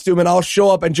a costume and I'll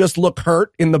show up and just look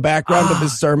hurt in the background of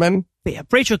his sermon. Yeah,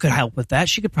 Rachel could help with that.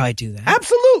 She could probably do that.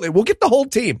 Absolutely. We'll get the whole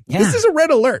team. Yeah. This is a red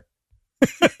alert.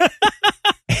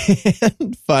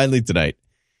 And finally tonight,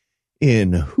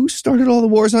 in Who Started All the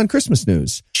Wars on Christmas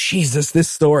News? Jesus, this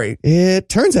story. It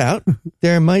turns out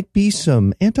there might be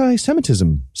some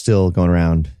anti-Semitism still going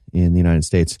around in the United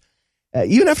States.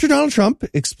 Even after Donald Trump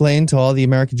explained to all the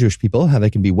American Jewish people how they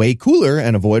can be way cooler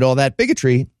and avoid all that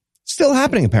bigotry, still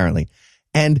happening apparently.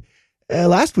 And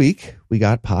last week, we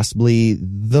got possibly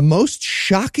the most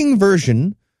shocking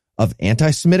version of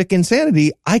anti-Semitic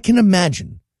insanity I can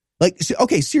imagine. Like,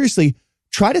 okay, seriously,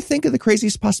 try to think of the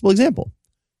craziest possible example.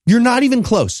 You're not even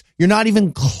close.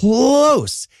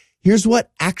 Here's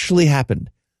what actually happened.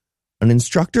 An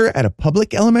instructor at a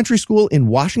public elementary school in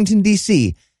Washington,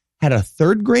 D.C. had a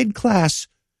third grade class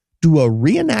do a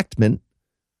reenactment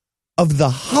of the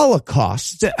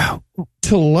Holocaust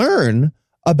to learn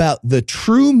about the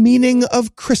true meaning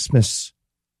of Christmas.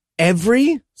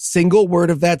 Every single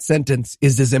word of that sentence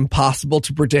is as impossible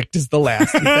to predict as the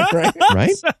last. Right?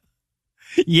 Right?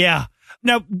 Yeah.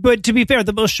 Now, but to be fair,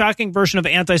 the most shocking version of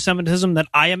anti-Semitism that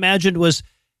I imagined was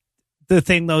the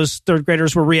thing those third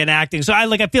graders were reenacting. So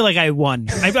I feel like I won.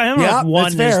 I don't know if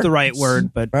won is the right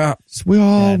word, but we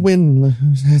all win.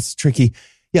 That's tricky.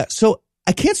 Yeah. So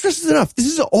I can't stress this enough. This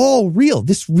is all real.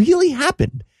 This really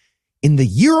happened. In the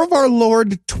year of our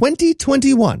Lord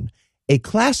 2021, a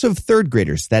class of third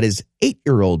graders, that is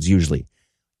 8-year-olds usually,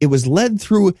 it was led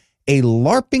through a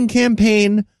LARPing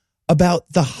campaign about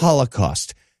the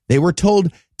Holocaust. They were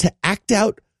told to act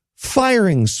out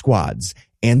firing squads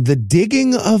and the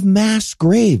digging of mass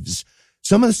graves.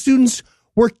 Some of the students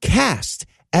were cast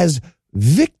as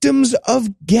victims of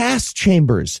gas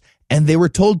chambers, and they were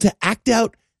told to act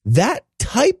out that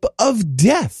type of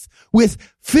death with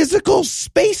physical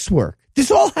space work. This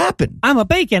all happened. I'm a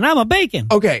bacon.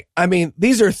 Okay, I mean,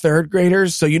 these are third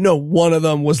graders, so one of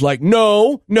them was like,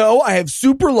 no, I have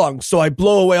super lungs, so I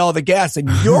blow away all the gas and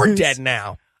you're dead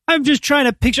now. I'm just trying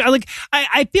to picture,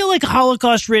 I feel like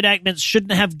Holocaust reenactments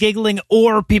shouldn't have giggling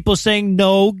or people saying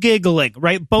no giggling,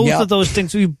 right? Both of those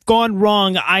things, we've gone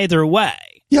wrong either way.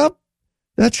 Yep,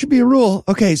 that should be a rule.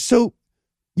 Okay, so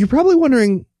you're probably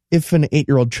wondering if an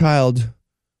 8-year-old child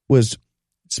was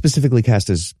specifically cast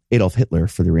as Adolf Hitler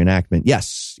for the reenactment.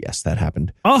 Yes, that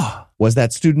happened. Oh. Was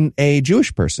that student a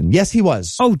Jewish person? Yes, he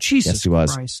was. Oh, Jesus yes, he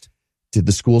was. Christ. Did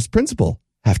the school's principal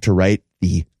have to write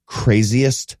the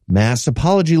craziest mass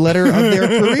apology letter of their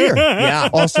career? Yeah.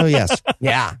 Also, yes.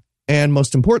 Yeah. And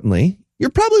most importantly, you're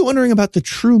probably wondering about the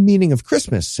true meaning of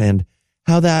Christmas and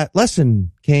how that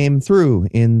lesson came through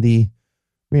in the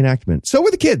reenactment. So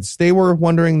were the kids. They were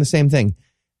wondering the same thing.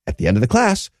 At the end of the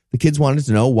class, the kids wanted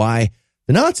to know why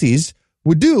the Nazis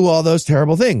would do all those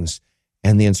terrible things.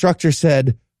 And the instructor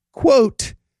said,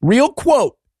 quote, real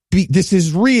quote, this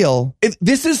is real.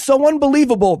 This is so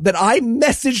unbelievable that I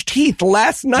messaged Heath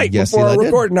last night before I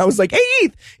recorded. And I was like, hey,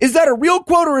 Heath, is that a real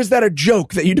quote or is that a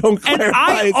joke that you don't clarify? And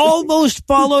I almost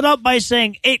followed up by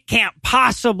saying it can't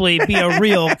possibly be a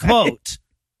real quote.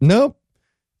 Nope.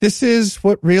 This is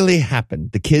what really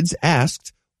happened. The kids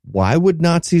asked, why would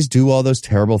Nazis do all those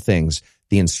terrible things?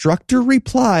 The instructor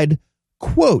replied,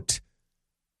 quote,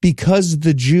 because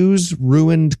the Jews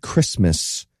ruined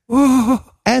Christmas.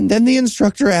 And then the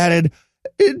instructor added,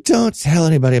 don't tell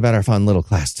anybody about our fun little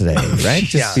class today, right?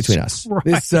 Just between us.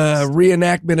 This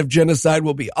reenactment of genocide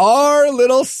will be our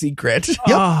little secret.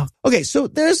 Yep. Okay, so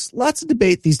there's lots of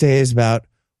debate these days about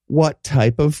what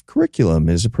type of curriculum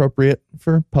is appropriate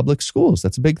for public schools.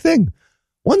 That's a big thing.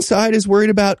 One side is worried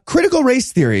about critical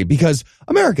race theory because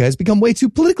America has become way too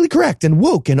politically correct and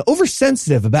woke and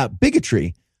oversensitive about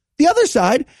bigotry. The other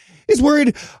side is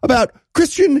worried about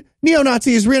Christian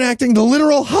neo-Nazis reenacting the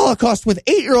literal Holocaust with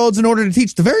 8-year-olds in order to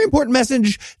teach the very important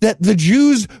message that the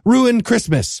Jews ruined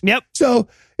Christmas. Yep. So,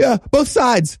 yeah, both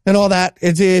sides and all that.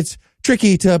 It's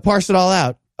tricky to parse it all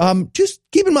out. Just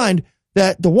keep in mind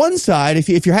that the one side,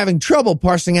 if you're having trouble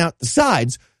parsing out the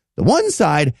sides, the one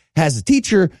side has a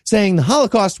teacher saying the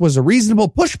Holocaust was a reasonable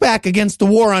pushback against the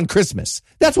war on Christmas.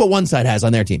 That's what one side has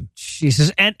on their team.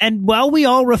 Jesus. And while we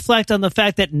all reflect on the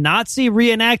fact that Nazi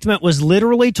reenactment was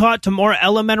literally taught to more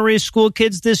elementary school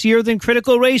kids this year than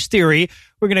critical race theory,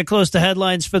 we're going to close the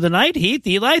headlines for the night. Heath,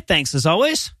 Eli, thanks as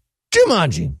always.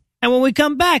 Jumanji. And when we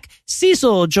come back,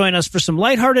 Cecil will join us for some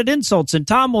lighthearted insults, and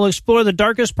Tom will explore the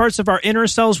darkest parts of our inner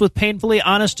selves with painfully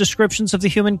honest descriptions of the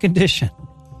human condition.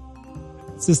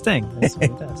 It's his thing. That's what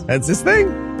he does. That's his thing.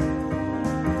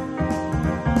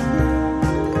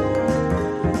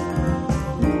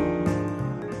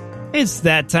 It's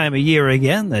that time of year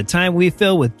again, the time we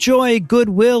fill with joy,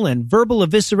 goodwill, and verbal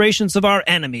eviscerations of our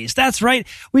enemies. That's right.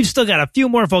 We've still got a few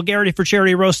more Vulgarity for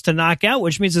Charity roasts to knock out,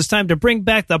 which means it's time to bring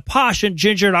back the posh and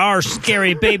ginger to our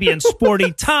scary baby and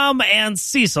sporty Tom and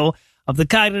Cecil of the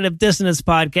Cognitive Dissonance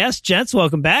Podcast. Gents,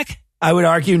 welcome back. I would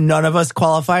argue none of us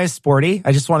qualify as sporty.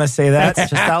 I just want to say that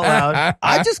just out loud.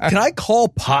 Can I call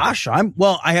posh? I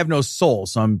have no soul,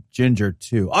 so I'm ginger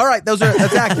too. All right, that's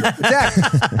accurate. It's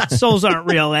accurate. Souls aren't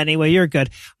real anyway. You're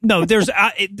good. No, there's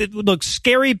look,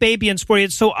 scary baby and sporty.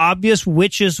 It's so obvious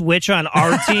which is which on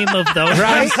our team of those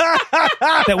right?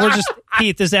 that we're just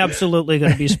Heath is absolutely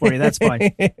going to be sporty. That's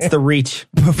fine. It's the reach.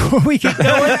 Before we get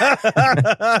going,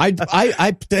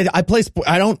 I play sport.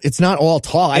 I don't. It's not all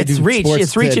tall. It's reach.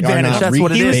 It's reach advantage. That's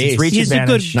what it is. It's reach He's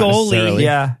advantage. a good goalie.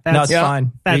 Yeah, no, it's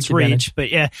fine. That's reach.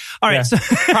 But yeah, all right. Yeah. So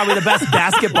probably the best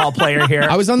basketball player here.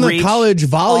 I was on the college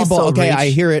volleyball. Also okay, reach. I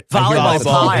hear it. Volleyball's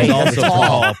high. That's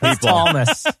tall. It's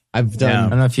tallness. I've done. I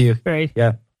don't know if you. Right.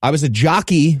 Yeah. I was a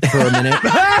jockey for a minute.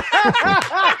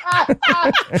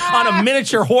 On a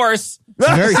miniature horse. It's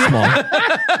very small.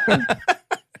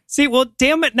 See, well,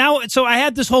 damn it. Now, so I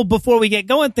had this whole before we get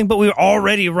going thing, but we were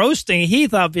already roasting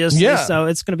Heath, obviously. Yeah. So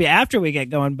it's going to be after we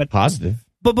get going. But Positive.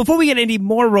 But before we get any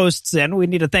more roasts in, we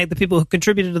need to thank the people who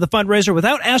contributed to the fundraiser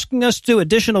without asking us to do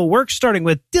additional work, starting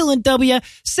with Dylan W.,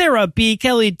 Sarah B.,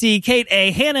 Kelly D., Kate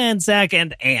A., Hannah and Zach,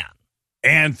 and Ann.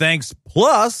 And thanks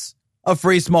plus a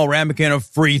free small ramekin of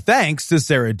free thanks to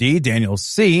Sarah D., Daniel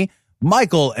C.,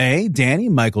 Michael A., Danny,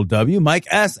 Michael W., Mike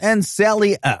S., and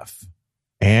Sally F.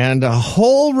 And a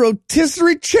whole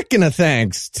rotisserie chicken of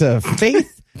thanks to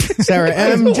Faith, Sarah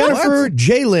M., Jennifer,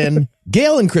 Jalen,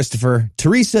 Gail and Christopher,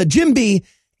 Teresa, Jim B.,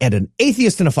 and an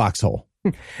atheist in a foxhole.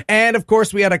 And of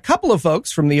course, we had a couple of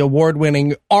folks from the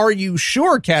award-winning Are You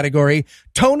Sure category,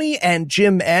 Tony and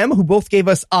Jim M., who both gave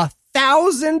us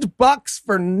 $1,000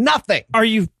 for nothing. Are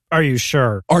you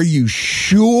sure? Are you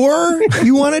sure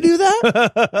you want to do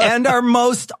that? And our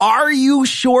most Are You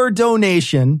Sure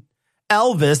donation,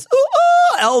 Elvis.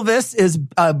 Elvis is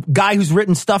a guy who's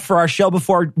written stuff for our show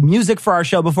before, music for our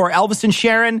show before, Elvis and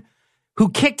Sharon,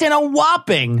 who kicked in a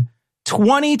whopping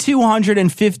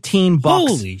 $2,215.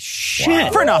 Holy shit.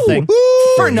 Wow. For nothing.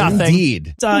 Woo-hoo. For nothing.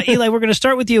 Indeed. Eli, we're going to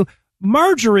start with you.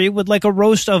 Marjorie would like a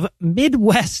roast of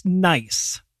Midwest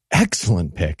Nice.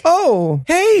 Excellent pick. Oh,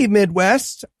 hey,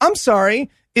 Midwest. I'm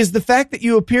sorry. Is the fact that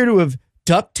you appear to have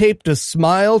duct taped a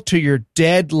smile to your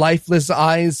dead, lifeless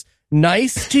eyes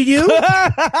nice to you?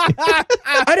 I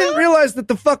didn't realize that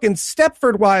the fucking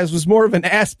Stepford Wives was more of an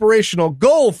aspirational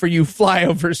goal for you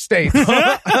flyover states.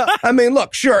 I mean,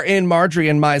 look, sure, in Marjorie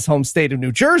and my home state of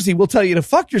New Jersey, we'll tell you to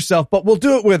fuck yourself, but we'll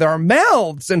do it with our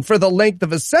mouths and for the length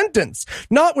of a sentence,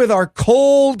 not with our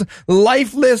cold,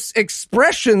 lifeless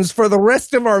expressions for the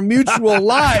rest of our mutual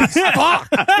lives. Fuck.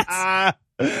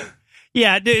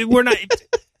 Yeah, we're not...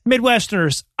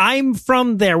 Midwesterners, I'm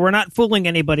from there. We're not fooling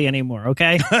anybody anymore,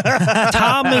 okay?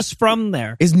 Tom is from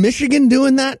there. Is Michigan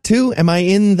doing that too? Am I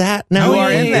in that now? You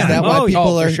are in Is that why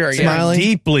people are sure, smiling?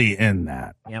 Deeply in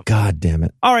that. Yep. God damn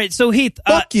it. All right, so Heath.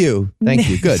 Fuck you. Thank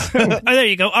you. Good. There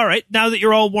you go. All right, now that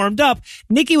you're all warmed up,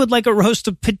 Nikki would like a roast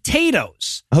of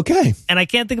potatoes. Okay. And I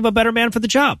can't think of a better man for the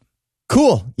job.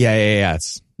 Cool. Yeah.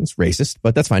 It's racist,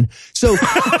 but that's fine. So,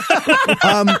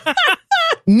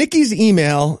 Nikki's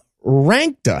email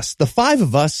ranked us, the five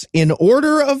of us, in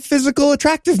order of physical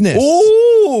attractiveness.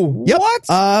 Ooh, yep.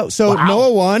 What? So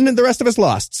Noah won and the rest of us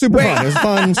lost. Super fun. It was a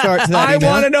fun start to that I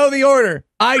email. want to know the order.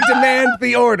 I demand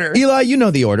the order. Eli, you know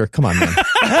the order. Come on, man.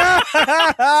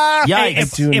 Hey,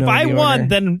 if I won,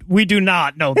 then we do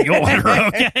not know the order,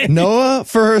 okay? Noah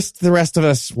first, the rest of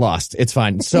us lost. It's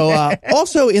fine. So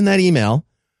also in that email,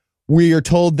 we are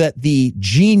told that the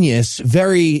genius,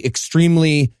 very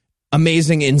extremely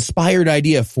amazing, inspired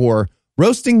idea for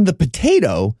roasting the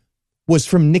potato was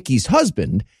from Nikki's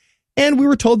husband. And we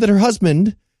were told that her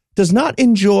husband does not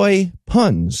enjoy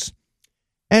puns.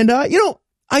 And, I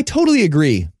totally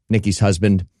agree, Nikki's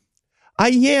husband. I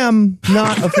am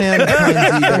not a fan of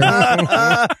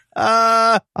puns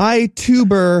either. I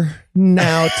tuber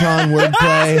out on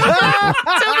wordplay.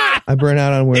 I burn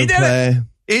out on wordplay.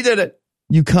 He did it.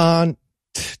 You can't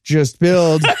just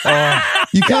build.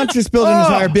 You can't just build an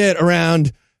entire bit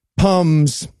around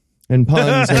puns and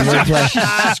wordplay.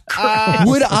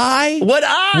 Would I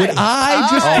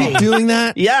just keep doing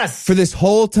that? Yes. For this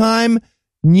whole time?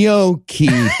 No,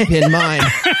 keep in mind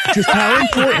just how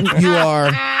important you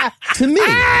are to me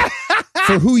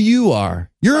for who you are.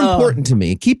 You're important to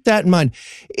me. Keep that in mind.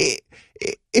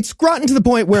 It's gotten to the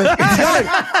point where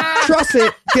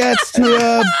Trussit gets to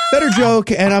a better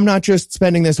joke, and I'm not just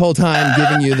spending this whole time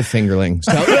giving you the fingerling.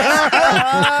 So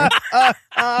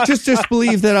just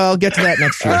believe that I'll get to that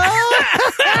next year.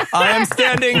 I am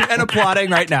standing and applauding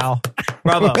right now.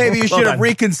 Bravo. Maybe you should have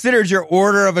reconsidered your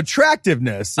order of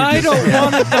attractiveness. I don't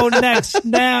want to go next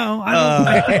now.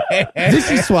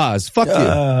 This is Swaz. Fuck you.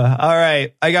 All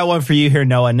right. I got one for you here,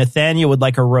 Noah. Nathaniel would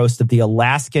like a roast of the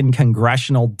Alaskan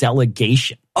congressional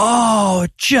delegation. Oh,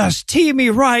 just tee me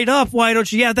right up. Why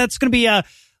don't you? Yeah, that's going to be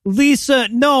Lisa.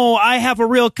 No, I have a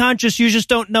real conscience. You just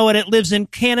don't know it. It lives in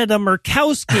Canada,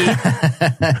 Murkowski.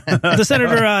 The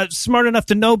senator, smart enough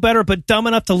to know better, but dumb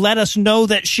enough to let us know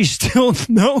that she still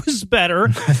knows better.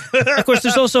 Of course,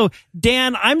 there's also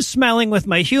Dan, I'm smiling with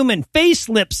my human face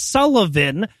lip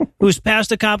Sullivan, whose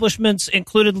past accomplishments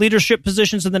included leadership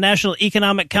positions in the National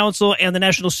Economic Council and the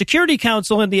National Security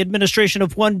Council in the administration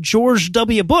of one George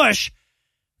W. Bush,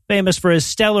 famous for his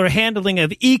stellar handling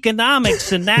of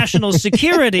economics and national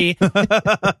security.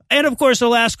 And, of course,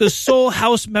 Alaska's sole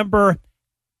House member,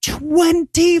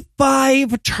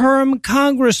 25-term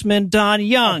Congressman Don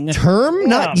Young. Term?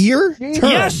 Not year? Term.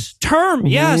 Yes, term,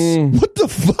 yes. What the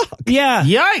fuck? Yeah.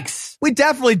 Yikes. We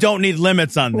definitely don't need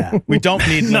limits on that. We don't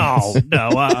need limits.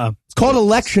 No. It's called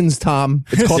elections, Tom.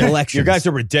 It's called elections. You guys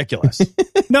are ridiculous.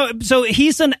 No, so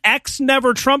he's an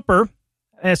ex-never-Trumper.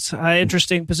 It's an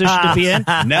interesting position to be in.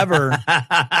 Never.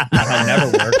 Never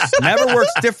works. Never works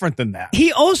different than that.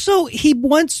 He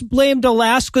once blamed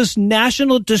Alaska's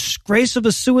national disgrace of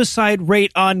a suicide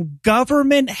rate on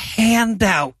government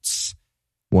handouts.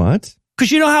 What?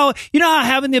 Because you know how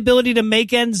having the ability to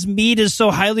make ends meet is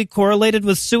so highly correlated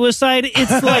with suicide?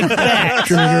 It's like that.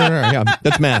 Sure. Yeah,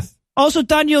 that's math. Also,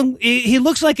 Don Young, he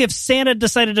looks like if Santa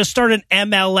decided to start an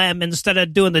MLM instead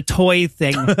of doing the toy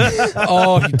thing.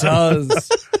 Oh, he does.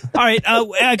 All right,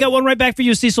 I got one right back for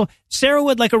you, Cecil. Sarah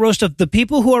would like a roast of the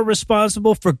people who are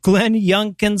responsible for Glenn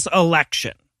Youngkin's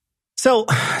election. So,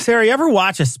 Sarah, you ever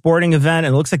watch a sporting event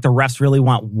and it looks like the refs really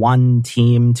want one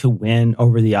team to win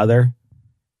over the other?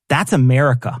 That's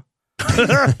America.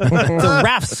 The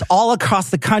refs all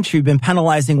across the country have been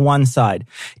penalizing one side.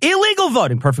 Illegal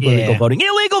voting, perfectly legal voting.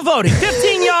 Illegal voting,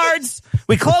 15 yards.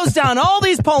 We closed down all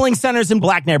these polling centers in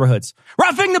black neighborhoods.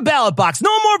 Roughing the ballot box.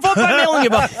 No more vote by mailing. You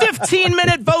have a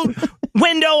 15-minute vote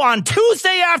window on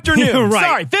Tuesday afternoon. Right.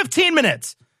 Sorry, 15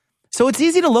 minutes. So it's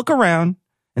easy to look around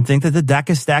and think that the deck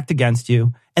is stacked against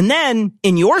you. And then,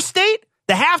 in your state,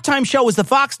 the halftime show was the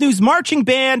Fox News marching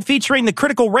band featuring the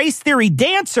critical race theory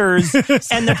dancers,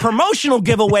 and the promotional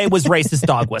giveaway was racist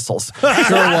dog whistles. Sure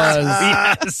was.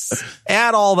 Yes.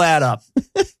 Add all that up.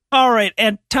 All right.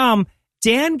 And Tom,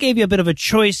 Dan gave you a bit of a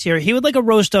choice here. He would like a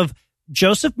roast of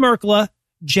Joseph Merkla,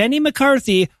 Jenny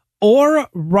McCarthy, or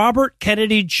Robert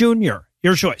Kennedy Jr.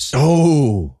 Your choice.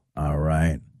 Oh. All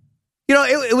right. You know,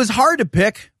 it was hard to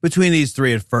pick between these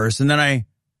three at first, and then I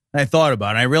thought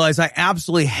about it. I realized I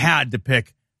absolutely had to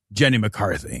pick Jenny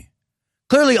McCarthy.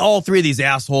 Clearly, all three of these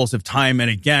assholes have time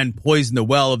and again poisoned the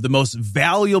well of the most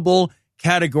valuable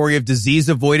category of disease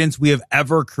avoidance we have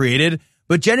ever created.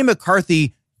 But Jenny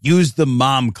McCarthy used the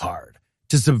mom card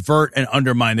to subvert and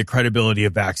undermine the credibility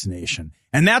of vaccination.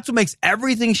 And that's what makes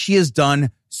everything she has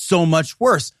done so much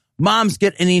worse. Moms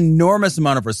get an enormous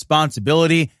amount of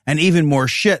responsibility and even more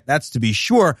shit, that's to be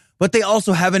sure, but they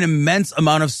also have an immense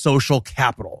amount of social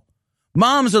capital.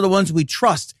 Moms are the ones we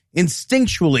trust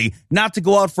instinctually not to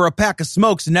go out for a pack of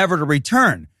smokes, never to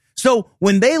return. So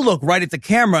when they look right at the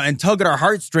camera and tug at our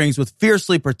heartstrings with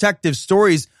fiercely protective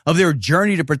stories of their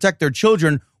journey to protect their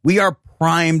children, we are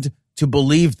primed to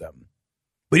believe them.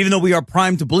 But even though we are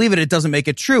primed to believe it, it doesn't make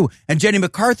it true. And Jenny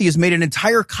McCarthy has made an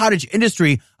entire cottage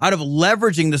industry out of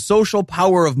leveraging the social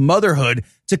power of motherhood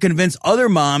to convince other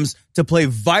moms to play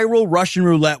viral Russian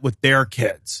roulette with their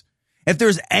kids. If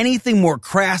there's anything more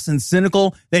crass and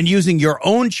cynical than using your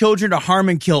own children to harm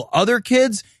and kill other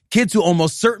kids, kids who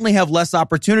almost certainly have less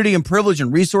opportunity and privilege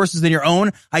and resources than your own,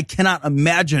 I cannot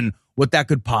imagine what that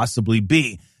could possibly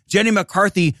be. Jenny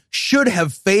McCarthy should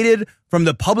have faded from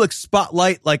the public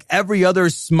spotlight like every other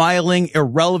smiling,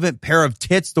 irrelevant pair of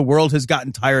tits the world has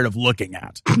gotten tired of looking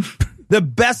at. The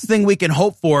best thing we can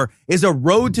hope for is a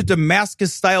road to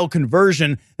Damascus-style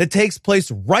conversion that takes place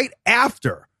right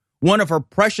after one of her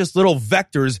precious little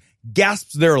vectors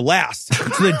gasps their last,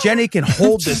 so that Jenny can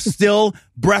hold the still,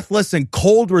 breathless, and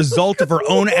cold result of her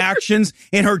own actions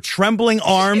in her trembling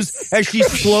arms as she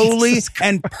slowly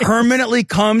and permanently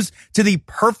comes to the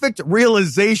perfect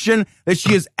realization that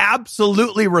she is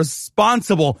absolutely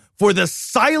responsible for the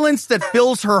silence that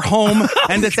fills her home,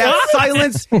 and that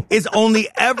silence is only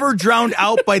ever drowned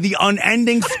out by the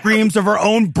unending screams of her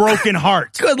own broken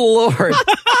heart. Good Lord.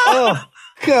 Oh.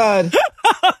 God.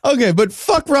 Okay, but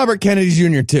fuck Robert Kennedy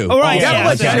Jr. too. All right,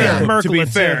 to be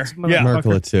fair. Yeah,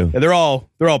 Merkel too. Yeah, they're all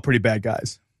pretty bad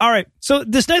guys. All right, so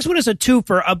this next one is a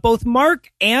twofer. Both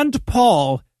Mark and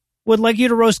Paul would like you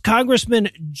to roast Congressman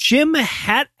Jim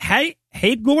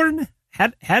Hadgorn.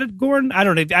 I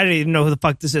don't even know who the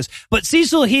fuck this is. But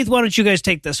Cecil Heath, why don't you guys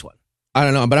take this one? I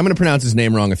don't know, but I'm going to pronounce his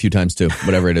name wrong a few times too,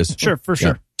 whatever it is. Sure, for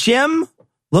sure. Jim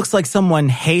looks like someone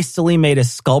hastily made a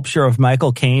sculpture of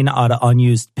Michael Caine out of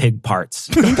unused pig parts.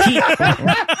 That's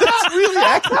really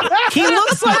accurate. He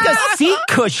looks like a seat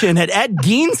cushion at Ed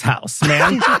Gein's house,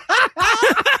 man.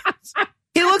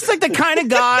 He looks like the kind of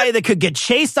guy that could get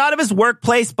chased out of his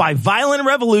workplace by violent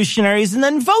revolutionaries and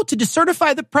then vote to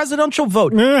decertify the presidential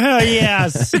vote.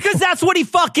 Yes. Because that's what he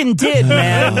fucking did,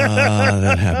 man.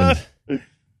 That happened.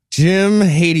 Jim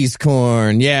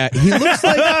Hadescorn. Yeah, he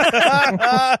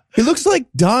looks like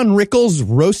Don Rickles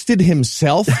roasted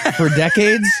himself for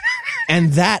decades,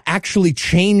 and that actually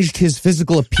changed his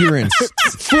physical appearance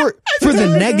for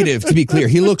the negative. To be clear,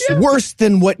 he looks worse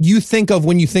than what you think of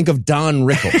when you think of Don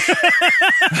Rickles.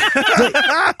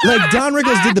 like Don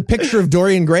Rickles did the picture of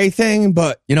Dorian Gray thing,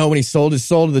 but when he sold his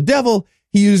soul to the devil,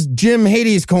 he used Jim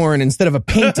Hadescorn instead of a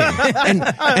painting,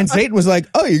 and Satan was like,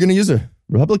 "Oh, you're going to use a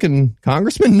Republican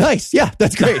congressman? Nice. Yeah,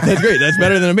 that's great. That's great. That's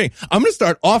better than me." I'm going to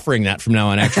start offering that from now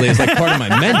on, actually, as like part of my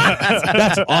menu.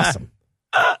 That's awesome.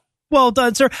 Well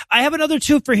done, sir. I have another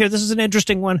twofer here. This is an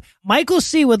interesting one. Michael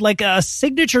C. would like a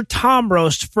signature Tom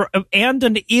roast and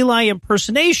an Eli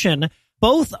impersonation,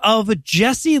 both of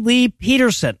Jesse Lee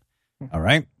Peterson. All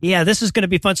right. Yeah, this is going to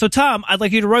be fun. So, Tom, I'd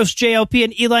like you to roast JLP,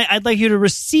 and Eli, I'd like you to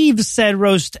receive said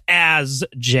roast as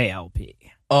JLP.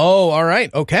 Oh, all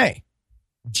right. Okay.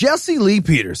 Jesse Lee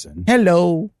Peterson.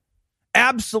 Hello.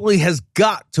 Absolutely has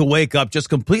got to wake up just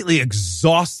completely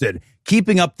exhausted,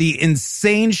 keeping up the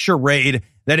insane charade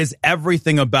that is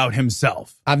everything about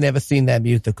himself. I've never seen that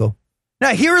musical.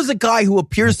 Now, here is a guy who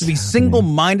appears to be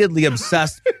single-mindedly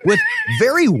obsessed with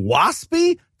very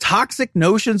waspy, toxic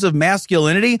notions of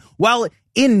masculinity, while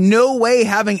in no way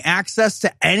having access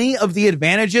to any of the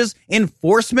advantages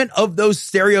enforcement of those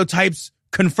stereotypes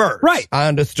confers. Right. I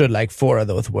understood like 4 of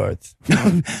those words.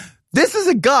 This is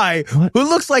a guy who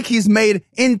looks like he's made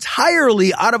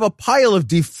entirely out of a pile of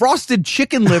defrosted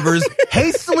chicken livers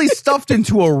hastily stuffed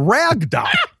into a rag doll.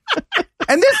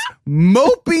 And this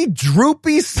mopey,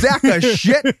 droopy sack of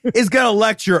shit is going to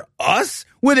lecture us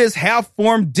with his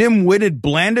half-formed, dim-witted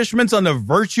blandishments on the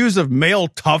virtues of male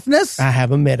toughness? I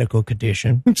have a medical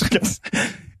condition.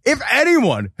 If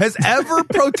anyone has ever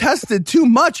protested too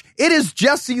much, it is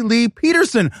Jesse Lee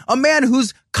Peterson, a man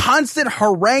whose constant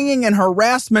haranguing and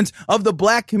harassment of the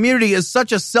black community is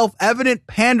such a self-evident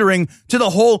pandering to the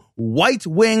whole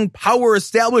white-wing power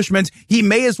establishment, he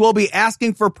may as well be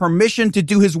asking for permission to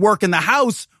do his work in the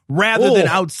House rather than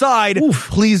outside.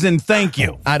 Please and thank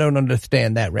you. I don't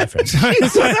understand that reference.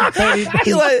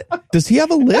 Does he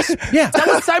have a lisp? Yeah. That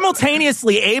was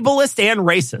simultaneously ableist and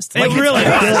racist. It really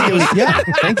was. Yeah,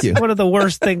 thank you. One of the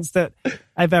worst things that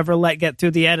I've ever let get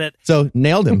through the edit. So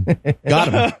nailed him.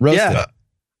 Got him. Roasted. Yeah.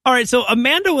 All right, so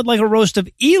Amanda would like a roast of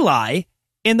Eli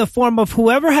in the form of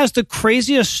whoever has the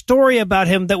craziest story about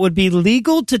him that would be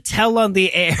legal to tell on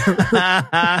the air.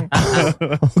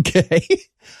 Okay.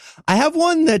 I have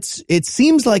one it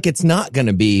seems like it's not going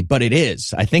to be, but it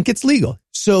is. I think it's legal.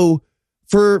 So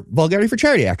for Vulgarity for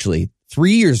Charity, actually,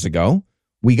 3 years ago,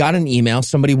 we got an email.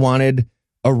 Somebody wanted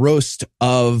a roast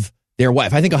of their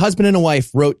wife. I think a husband and a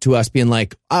wife wrote to us being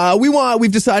like,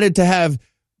 we've decided to have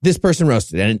this person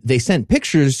roasted. And they sent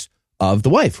pictures of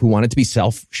the wife who wanted to be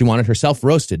she wanted herself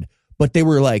roasted, but they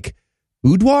were like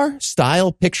boudoir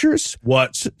style pictures.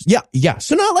 What? So, yeah.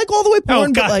 So not like all the way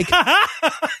porn,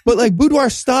 but like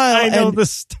boudoir style. I know the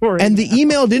story. And the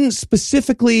email didn't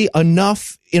specifically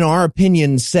enough, in our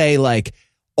opinion, say like,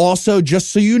 also, just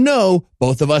so you know,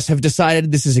 both of us have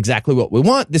decided this is exactly what we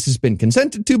want. This has been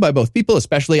consented to by both people,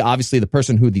 especially obviously the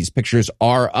person who these pictures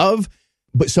are of.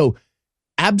 But so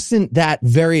absent that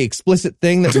very explicit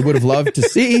thing that we would have loved to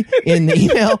see in the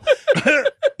email,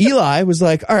 Eli was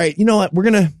like, all right, you know what? We're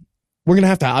going to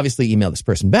have to obviously email these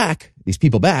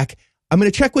people back. I'm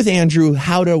going to check with Andrew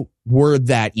how to word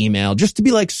that email just to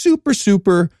be like super,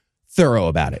 super thorough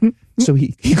about it. So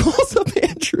he calls up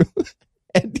Andrew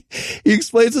and he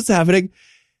explains what's happening.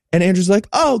 And Andrew's like,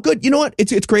 oh, good. You know what?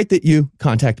 It's great that you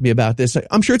contacted me about this.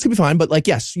 I'm sure it's gonna be fine, but like,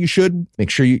 yes, you should make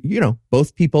sure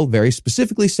both people very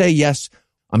specifically say, yes,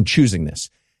 I'm choosing this.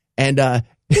 And,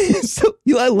 so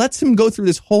Eli lets him go through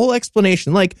this whole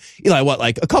explanation. Like, Eli,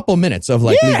 like a couple minutes of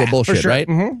like legal bullshit, for sure. right?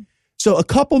 Mm-hmm. So a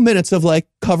couple minutes of like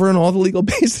covering all the legal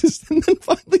bases. And then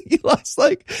finally Eli's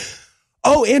like,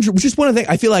 oh, Andrew, just one thing.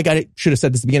 I feel like I should have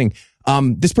said this at the beginning.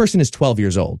 This person is 12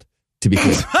 years old, to be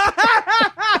clear.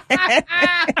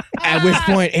 At which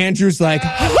point Andrew's like,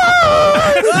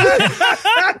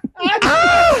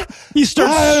 he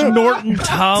starts snorting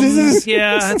Tums. This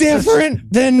is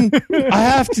different than I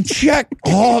have to check.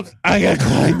 Oh, I gotta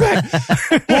call you back.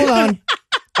 Hold on.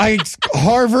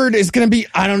 Harvard is gonna be,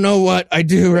 I don't know what I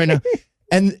do right now.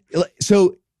 And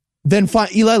so then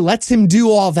Eli lets him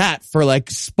do all that for like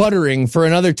sputtering for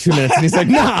another 2 minutes. And he's like,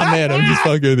 nah, man, I'm just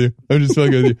fucking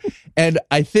with you. And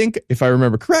I think, if I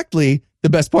remember correctly, the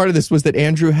best part of this was that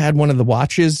Andrew had one of the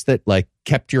watches that like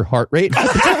kept your heart rate.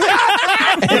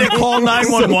 And it called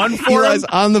 911 for Eli's him?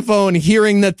 on the phone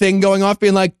hearing the thing going off,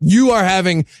 being like, you are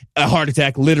having a heart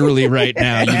attack literally right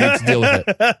now. You need to deal with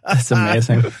it. That's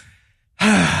amazing.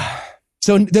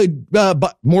 So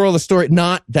the moral of the story,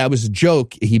 not that was a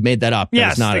joke. He made that up.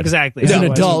 Yes, not exactly. He's an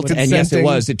Yeah. adult, and yes, it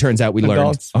was. It turns out we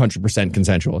adults. learned 100%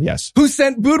 consensual. Yes. Who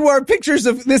sent boudoir pictures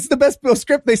of, this is the best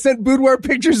script, they sent boudoir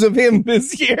pictures of him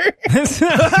this year.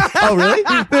 Oh, really?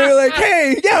 They were like,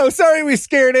 hey, sorry we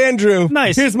scared Andrew.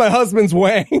 Nice. Here's my husband's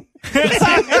wang. All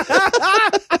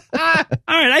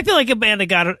right, I feel like Amanda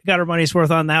got her money's worth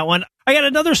on that one. I got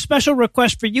another special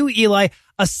request for you, Eli.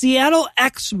 A Seattle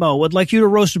Exmo would like you to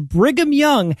roast Brigham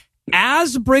Young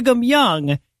as Brigham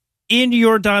Young in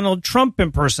your Donald Trump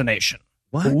impersonation.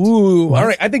 What? Ooh, all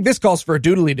right. I think this calls for a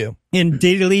doodly-doo. In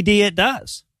diddly-dee it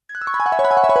does.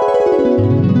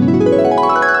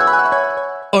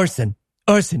 Orson,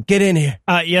 get in here.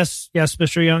 Yes,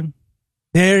 Mr. Young.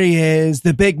 There he is,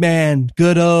 the big man,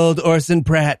 good old Orson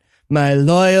Pratt, my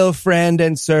loyal friend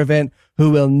and servant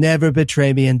who will never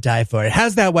betray me and die for it.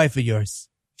 How's that wife of yours?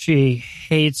 She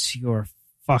hates your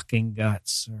fucking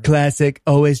guts, sir. Classic,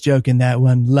 always joking that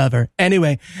one, love her.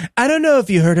 Anyway, I don't know if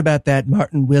you heard about that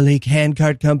Martin Willig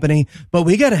handcart company, but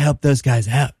we gotta help those guys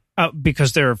out.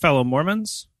 Because they're fellow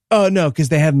Mormons? Oh, no, because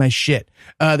they have my shit.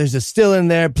 There's a still in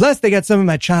there, plus they got some of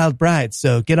my child brides,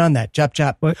 so get on that, chop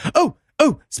chop. What?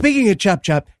 Oh, speaking of chop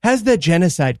chop, how's the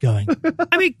genocide going?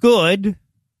 I mean, good.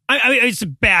 I mean, it's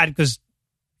bad because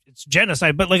it's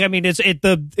genocide, but like, I mean,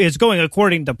 it's going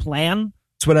according to plan.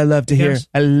 That's what I love to hear.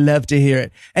 I love to hear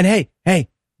it. And hey,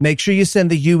 make sure you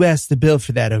send the U.S. the bill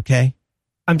for that, okay?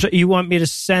 You want me to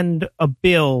send a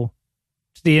bill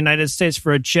to the United States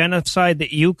for a genocide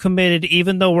that you committed,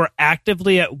 even though we're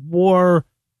actively at war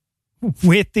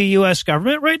with the U.S.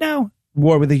 government right now?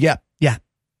 War with the, yeah.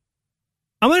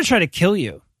 I'm going to try to kill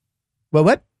you. Well,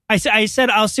 what? I said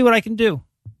I'll see what I can do.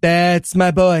 That's my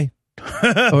boy.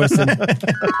 Orson.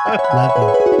 Love you.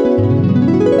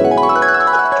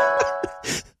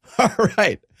 All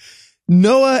right.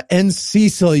 Noah and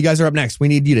Cecil, you guys are up next. We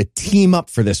need you to team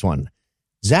up for this one.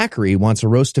 Zachary wants a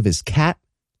roast of his cat,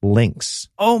 Lynx.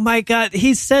 Oh my God.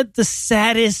 He said the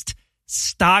saddest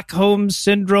Stockholm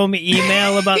Syndrome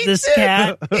email about this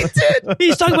cat. He did.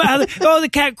 He's talking about how, the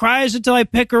cat cries until I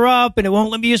pick her up and it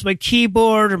won't let me use my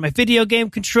keyboard or my video game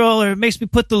controller. It makes me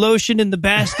put the lotion in the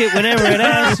basket whenever it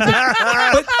asks.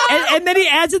 And then he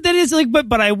adds it, then he's like,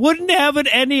 but I wouldn't have it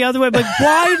any other way. But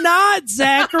why not,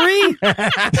 Zachary?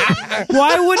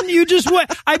 Why wouldn't you just wait?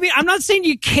 I mean, I'm not saying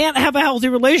you can't have a healthy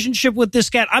relationship with this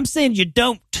cat. I'm saying you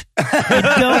don't.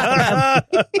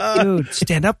 Dude,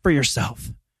 stand up for yourself.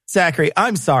 Zachary,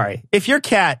 I'm sorry. If your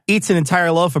cat eats an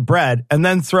entire loaf of bread and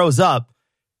then throws up,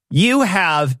 you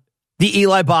have the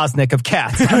Eli Bosnick of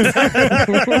cats.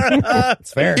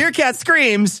 That's fair. Your cat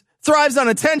screams, thrives on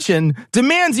attention,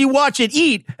 demands you watch it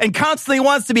eat, and constantly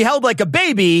wants to be held like a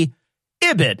baby.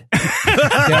 Ibid. That's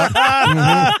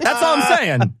all I'm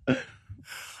saying.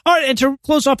 All right, and to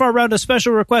close off our round of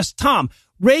special requests, Tom,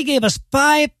 Ray gave us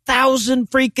 $5,000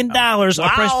 freaking dollars, a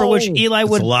price for which Eli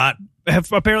would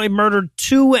have apparently murdered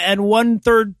 2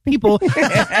 1/3 people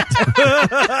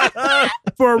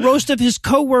for a roast of his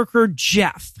coworker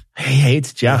Jeff. He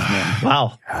hates Jeff, man.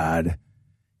 Wow. God.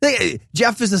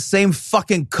 Jeff is the same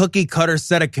fucking cookie cutter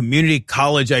set of community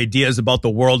college ideas about the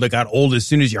world that got old as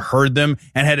soon as you heard them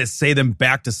and had to say them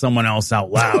back to someone else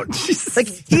out loud. Like,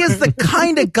 he is the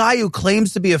kind of guy who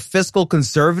claims to be a fiscal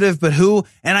conservative, but who,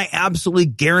 and I absolutely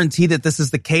guarantee that this is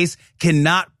the case,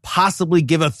 cannot possibly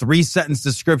give a 3-sentence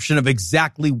description of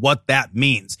exactly what that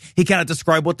means. He cannot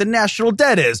describe what the national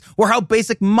debt is or how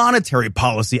basic monetary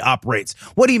policy operates.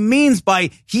 What he means by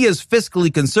he is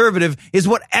fiscally conservative is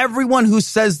what everyone who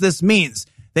says this means,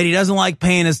 that he doesn't like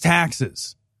paying his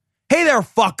taxes. Hey there,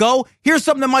 fucko. Here's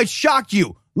something that might shock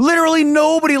you. Literally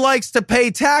nobody likes to pay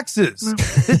taxes.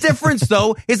 The difference,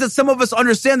 though, is that some of us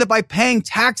understand that by paying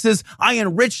taxes, I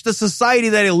enrich the society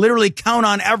that I literally count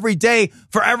on every day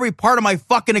for every part of my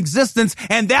fucking existence,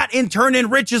 and that in turn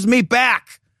enriches me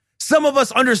back. Some of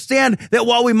us understand that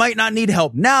while we might not need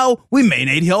help now, we may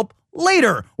need help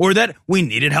later, or that we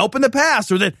needed help in the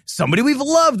past, or that somebody we've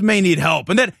loved may need help,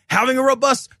 and that having a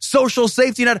robust social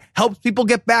safety net helps people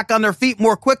get back on their feet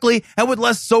more quickly and with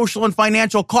less social and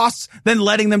financial costs than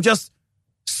letting them just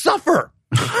suffer.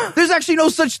 There's actually no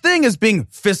such thing as being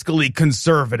fiscally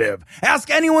conservative. Ask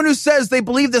anyone who says they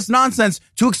believe this nonsense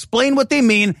to explain what they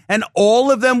mean, and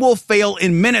all of them will fail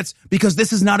in minutes because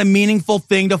this is not a meaningful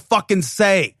thing to fucking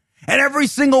say. And every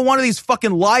single one of these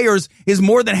fucking liars is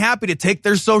more than happy to take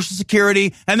their Social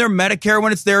Security and their Medicare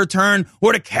when it's their turn,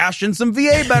 or to cash in some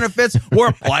VA benefits, or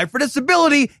apply for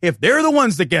disability if they're the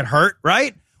ones that get hurt,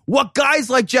 right? What guys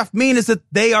like Jeff mean is that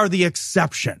they are the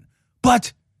exception.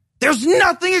 But there's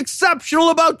nothing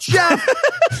exceptional about Jeff.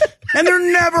 And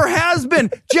there never has been.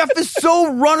 Jeff is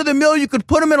so run-of-the-mill you could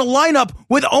put him in a lineup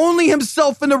with only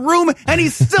himself in the room and he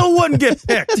still wouldn't get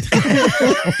picked.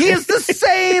 He is the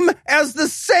same as the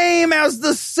same as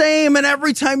the same. And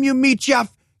every time you meet Jeff,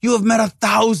 you have met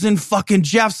 1,000 fucking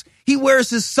Jeffs. He wears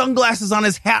his sunglasses on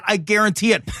his hat, I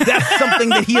guarantee it. That's something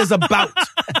that he is about.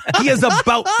 He is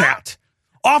about that.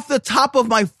 Off the top of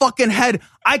my fucking head,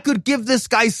 I could give this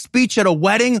guy's speech at a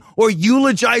wedding or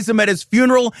eulogize him at his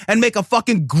funeral and make a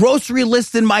fucking grocery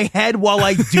list in my head while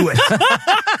I do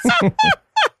it.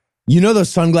 You know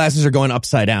those sunglasses are going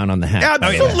upside down on the hat.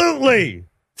 Absolutely.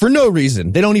 For no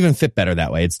reason. They don't even fit better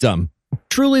that way. It's dumb.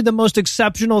 Truly the most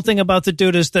exceptional thing about the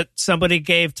dude is that somebody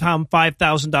gave Tom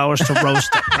 $5,000 to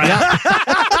roast him, right?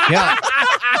 Yeah.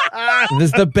 This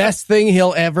is the best thing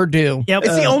he'll ever do. Yep.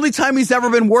 It's the only time he's ever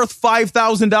been worth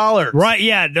 $5,000. Right,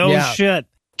 yeah, no shit.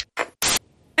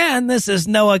 And this is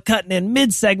Noah cutting in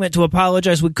mid-segment to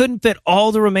apologize. We couldn't fit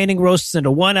all the remaining roasts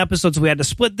into one episode, so we had to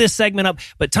split this segment up.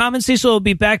 But Tom and Cecil will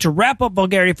be back to wrap up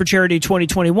Vulgarity for Charity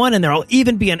 2021, and there'll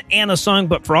even be an Anna song.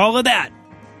 But for all of that,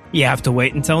 you have to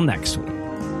wait until next week.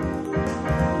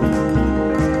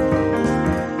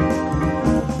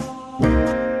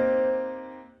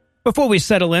 Before we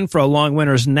settle in for a long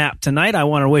winter's nap tonight, I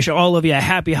want to wish all of you a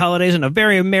happy holidays and a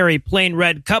very merry plain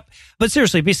red cup. But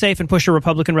seriously, be safe and push your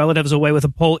Republican relatives away with a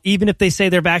poll. Even if they say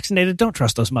they're vaccinated, don't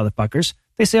trust those motherfuckers.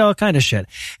 They say all kind of shit.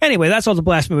 Anyway, that's all the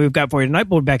blasphemy we've got for you tonight.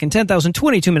 We'll be back in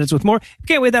 10,022 minutes with more. If you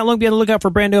can't wait that long, be on the lookout for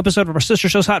a brand new episode of our sister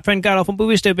show's Hot Friend God Awful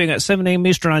Movies, debuting at 7 a.m.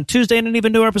 Eastern on Tuesday, and an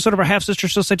even newer episode of our half-sister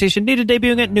show Citation Needed,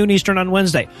 debuting at noon Eastern on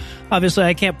Wednesday. Obviously,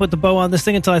 I can't put the bow on this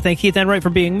thing until I thank Heath Enright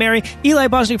for being merry, Eli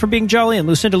Bosnick for being jolly, and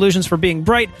Lucinda Illusions for being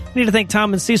bright. I need to thank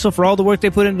Tom and Cecil for all the work they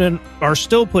put in and are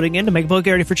still putting in to make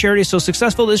Vulgarity for Charity so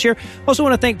successful this year. Also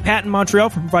want to thank Pat in Montreal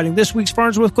for providing this week's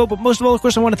Farnsworth quote, but most of all, of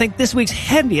course, I want to thank this week's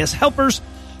handiest helpers,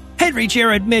 Henry,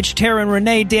 Jared, Mitch, Taryn,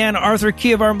 Renee, Dan, Arthur,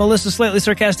 Kievar, Melissa, Slightly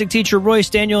Sarcastic Teacher, Royce,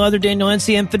 Daniel, Other Daniel,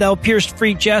 NC, Infidel, Pierced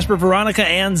Freak, Jasper, Veronica,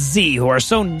 and Z, who are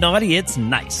so naughty it's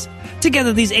nice.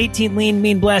 Together, these 18 lean,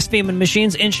 mean, blaspheming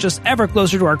machines inched us ever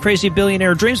closer to our crazy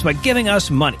billionaire dreams by giving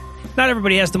us money. Not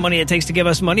everybody has the money it takes to give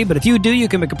us money, but if you do, you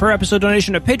can make a per-episode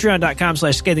donation at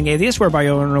patreon.com/scathingatheist, whereby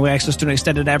you'll earn early access to an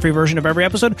extended ad-free version of every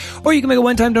episode, or you can make a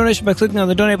one-time donation by clicking on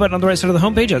the donate button on the right side of the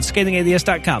homepage at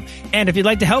scathingatheist.com. And if you'd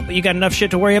like to help, but you got enough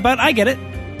shit to worry about, I get it.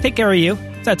 Take care of you.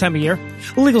 It's that time of year.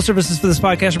 Legal services for this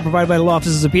podcast are provided by the law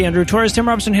offices of P. Andrew Torres. Tim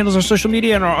Robinson handles our social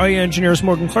media, and our audio engineer is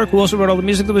Morgan Clark, who also wrote all the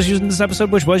music that was used in this episode,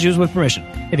 which was used with permission.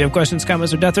 If you have questions,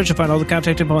 comments, or death threats, you'll find all the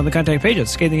contact info on the contact page at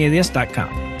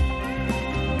scathingatheist.com.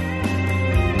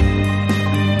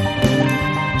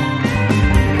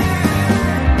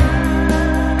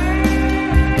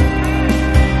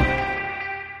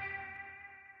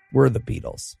 We're the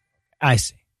Beatles. I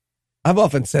see. I've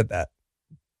often said that.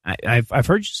 I've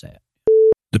heard you say it.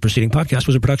 The preceding podcast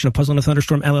was a production of Puzzle and a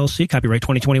Thunderstorm LLC. Copyright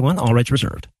 2021. All rights reserved.